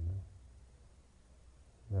being.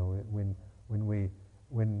 You know,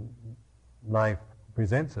 when life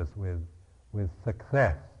presents us with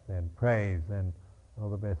success and praise and all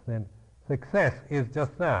the best, then success is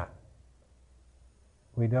just that.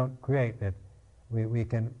 We don't create it. We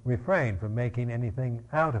can refrain from making anything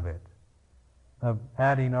out of it, of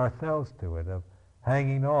adding ourselves to it, of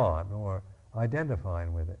hanging on or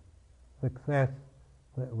identifying with it. Success,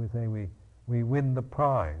 we say we win the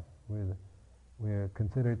prize. We're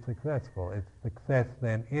considered successful. Its success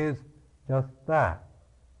then is just that.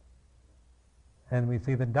 And we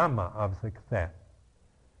see the Dhamma of success.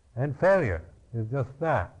 And failure is just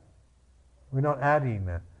that. We're not adding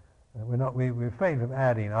that. We refrain from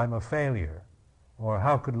adding, I'm a failure, or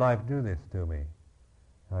how could life do this to me,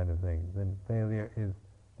 kind of thing. Then failure is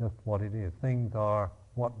just what it is. Things are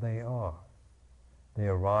what they are. They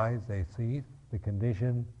arise, they cease. The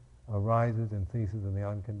condition arises and ceases in the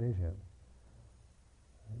unconditioned.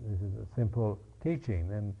 This is a simple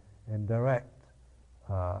teaching, and direct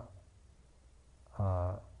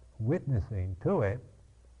witnessing to it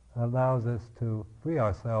allows us to free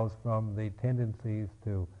ourselves from the tendencies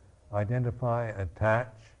to identify,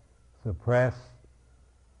 attach, suppress,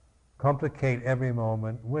 complicate every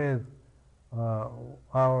moment with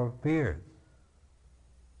our fears,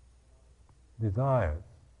 desires,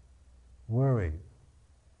 worries,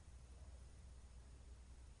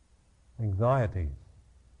 anxieties.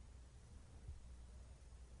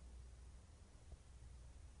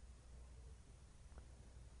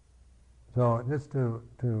 So just to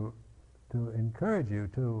encourage you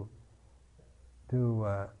to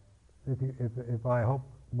if I hope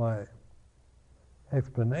my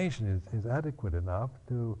explanation is adequate enough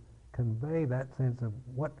to convey that sense of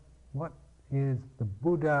what is the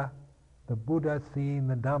Buddha seeing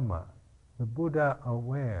the Dhamma, the Buddha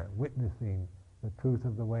aware, witnessing the truth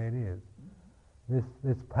of the way it is.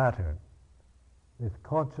 This pattern, this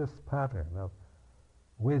conscious pattern of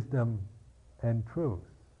wisdom and truth.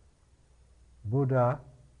 Buddha,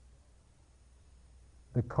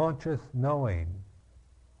 the conscious knowing,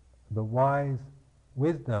 the wise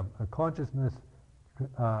wisdom, a consciousness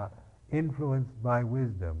influenced by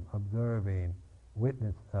wisdom, observing,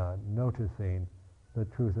 noticing the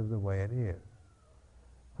truth of the way it is.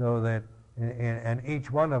 So that, and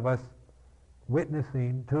each one of us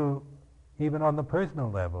witnessing to, even on the personal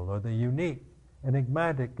level, or the unique,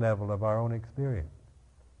 enigmatic level of our own experience,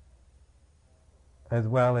 as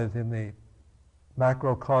well as in the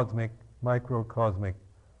macrocosmic, microcosmic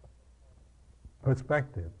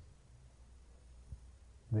perspectives,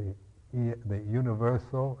 the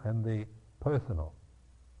universal and the personal,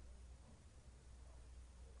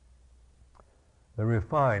 the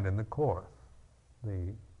refined and the coarse,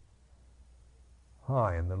 the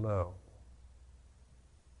high and the low.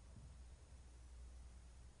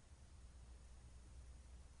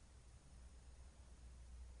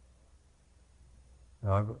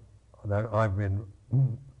 Now I've been,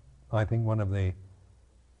 I think one of the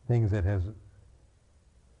things that has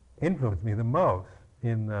influenced me the most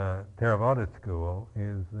in Theravada school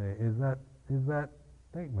is that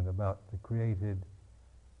statement about the created,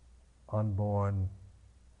 unborn,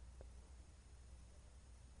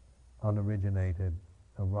 unoriginated,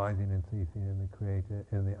 arising and ceasing in the created,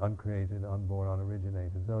 in the uncreated, unborn,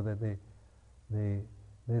 unoriginated. So that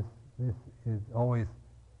this is always,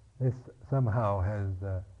 this somehow has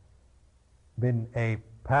been a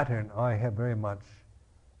pattern I have very much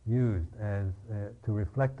used as to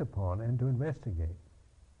reflect upon and to investigate.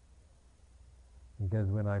 Because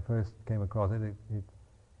when I first came across it, it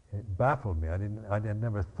baffled me. I had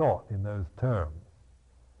never thought in those terms,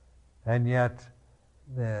 and yet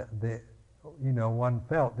one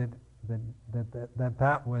felt that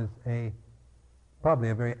was probably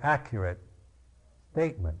a very accurate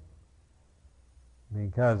statement,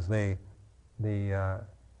 because the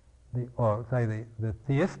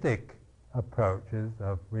theistic approaches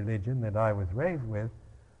of religion that I was raised with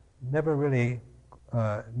never really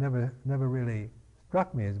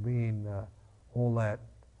struck me as being all that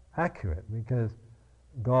accurate, because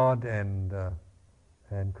God and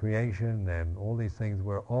creation and all these things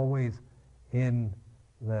were always in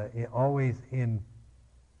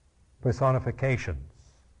personifications,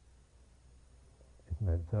 isn't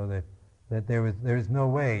it? So that there is no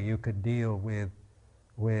way you could deal with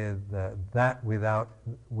that without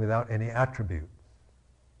any attributes.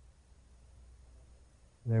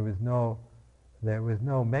 There was no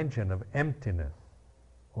mention of emptiness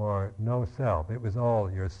or no self. It was all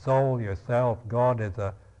your soul, yourself, God as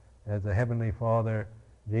a heavenly Father,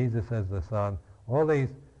 Jesus as the Son. All these,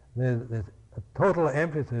 there's a total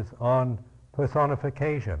emphasis on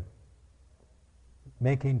personification,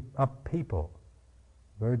 making up people.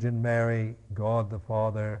 Virgin Mary, God the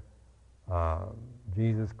Father,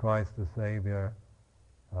 Jesus Christ the Savior.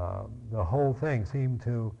 The whole thing seemed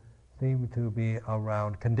to be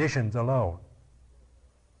around conditions alone.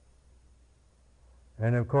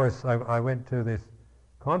 And of course, I went to this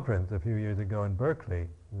conference a few years ago in Berkeley,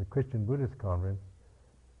 the Christian Buddhist conference.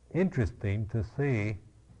 Interesting to see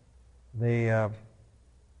the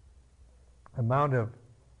amount of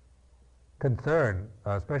concern,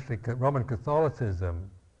 especially Roman Catholicism,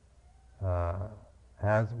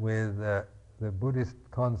 has with the Buddhist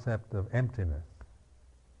concept of emptiness.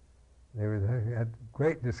 They had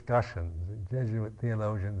great discussions, Jesuit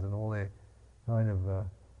theologians and all the kind of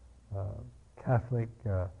Catholic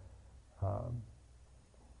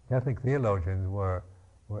theologians were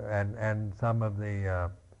and some of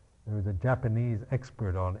the there was a Japanese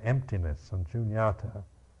expert on emptiness, on shunyata,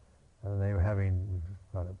 and they were having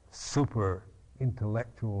kind of super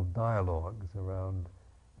intellectual dialogues around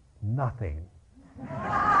nothing.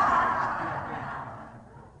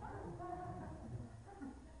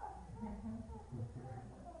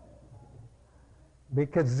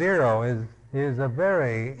 Because zero is a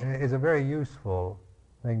very useful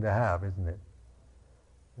thing to have, isn't it?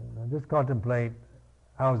 Just contemplate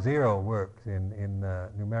how zero works in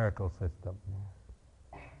numerical system.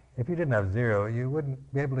 If you didn't have zero, you wouldn't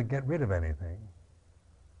be able to get rid of anything.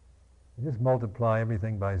 You just multiply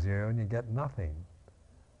everything by zero and you get nothing.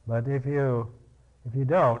 But if you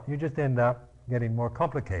don't, you just end up getting more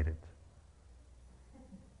complicated.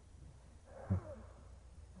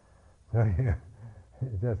 So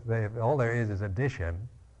all there is addition.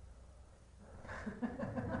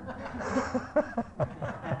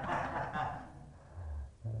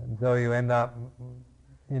 And so you end up,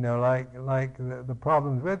 like the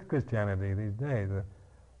problems with Christianity these days,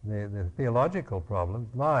 the theological problems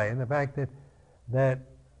lie in the fact that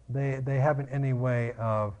they haven't any way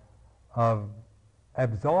of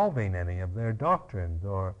absolving any of their doctrines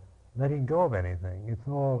or letting go of anything. It's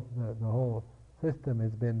all, the whole system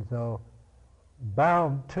has been so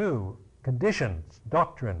bound to conditions,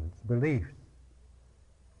 doctrines, beliefs,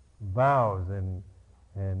 vows, and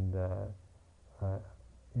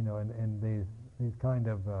these kind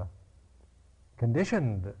of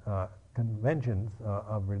conditioned conventions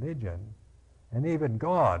of religion, and even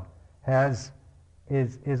God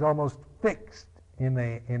is almost fixed in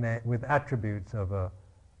a with attributes of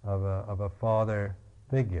a father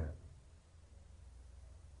figure.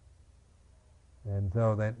 And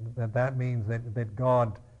so that means that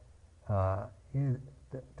God is,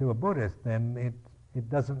 to a Buddhist, then it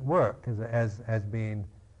doesn't work as being,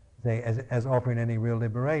 say, as offering any real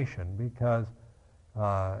liberation, because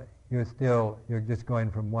you're just going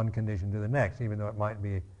from one condition to the next. Even though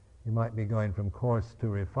you might be going from coarse to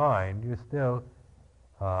refined, you're still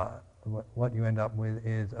what you end up with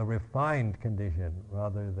is a refined condition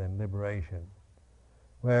rather than liberation.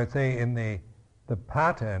 Where, say, in the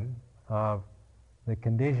pattern of the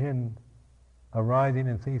condition arising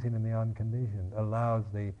and ceasing in the unconditioned allows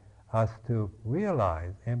us to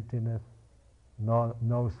realize emptiness,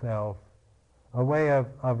 no self, a way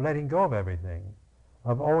of letting go of everything,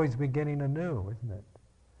 of always beginning anew, isn't it?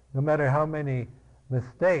 No matter how many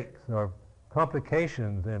mistakes or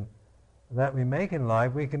complications that we make in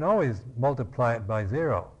life, we can always multiply it by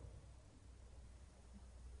 0.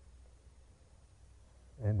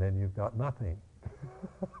 And then you've got nothing.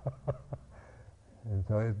 And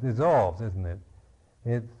so it dissolves, isn't it?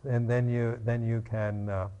 And then you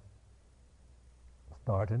can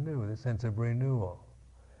start anew, the sense of renewal.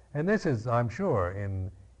 And this is, I'm sure,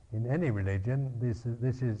 in any religion,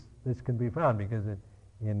 this can be found, because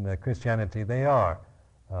in Christianity they are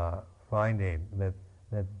finding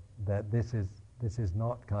that this is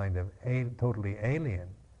not kind of totally alien,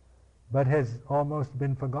 but has almost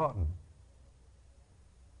been forgotten,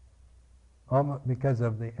 because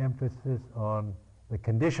of the emphasis on the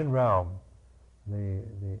conditioned realm, the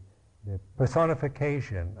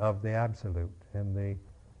personification of the absolute, and the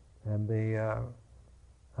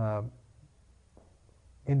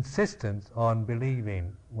insistence on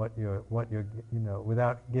believing what you're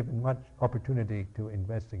without giving much opportunity to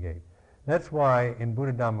investigate. That's why in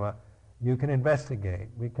Buddha Dhamma you can investigate,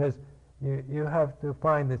 because you have to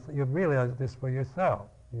find this. You realize this for yourself.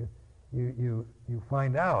 You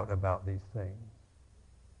find out about these things.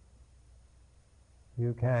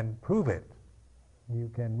 You can prove it. You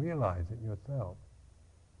can realize it yourself.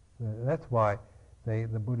 So that's why the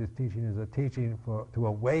Buddhist teaching is a teaching to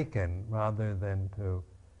awaken rather than to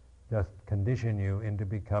just condition you into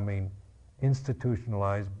becoming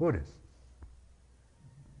institutionalized Buddhists.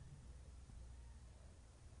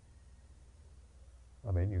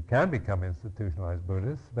 I mean, you can become institutionalized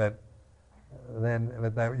Buddhists, but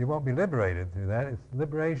you won't be liberated through that.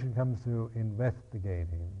 Liberation comes through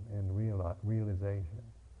investigating and realization,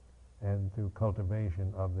 and through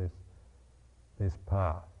cultivation of this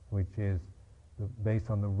path, which is based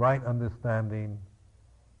on the right understanding,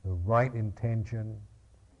 the right intention,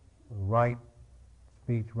 right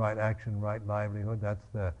speech, right action, right livelihood.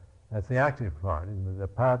 That's the active part. The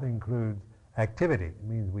path includes activity. It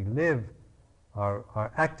means we live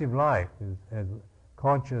our active life as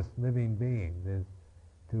conscious living beings, is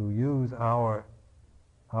to use our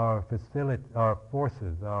facility, our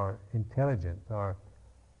forces, our intelligence, our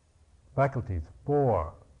faculties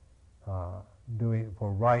for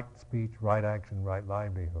right speech, right action, right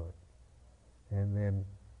livelihood, and then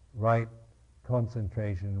right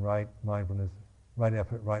concentration, right mindfulness, right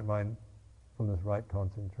effort, right mindfulness, right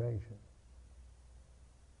concentration.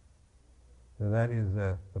 So that is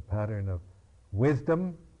the pattern of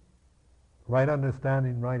wisdom. Right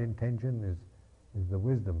understanding, right intention is the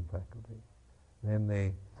wisdom faculty. Then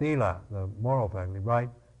the sila, the moral faculty, right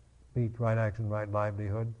speech, right action, right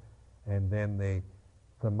livelihood, and then the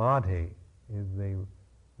samadhi is the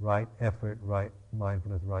right effort, right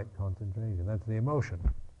mindfulness, right concentration. That's the emotion.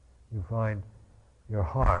 You find your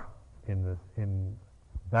heart in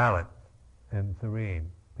balance and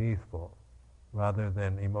serene, peaceful, rather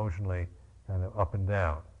than emotionally kind of up and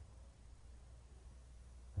down.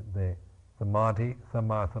 The samadhi,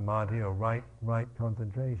 sama samadhi, or right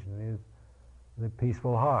concentration, is the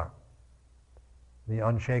peaceful heart, the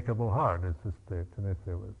unshakable heart, as Sister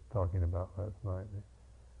Tanissa was talking about last night.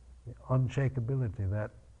 The unshakability,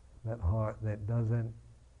 that heart that doesn't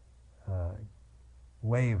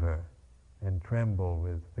waver and tremble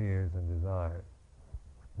with fears and desires.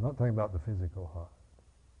 I'm not talking about the physical heart.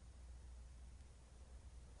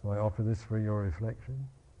 So I offer this for your reflection.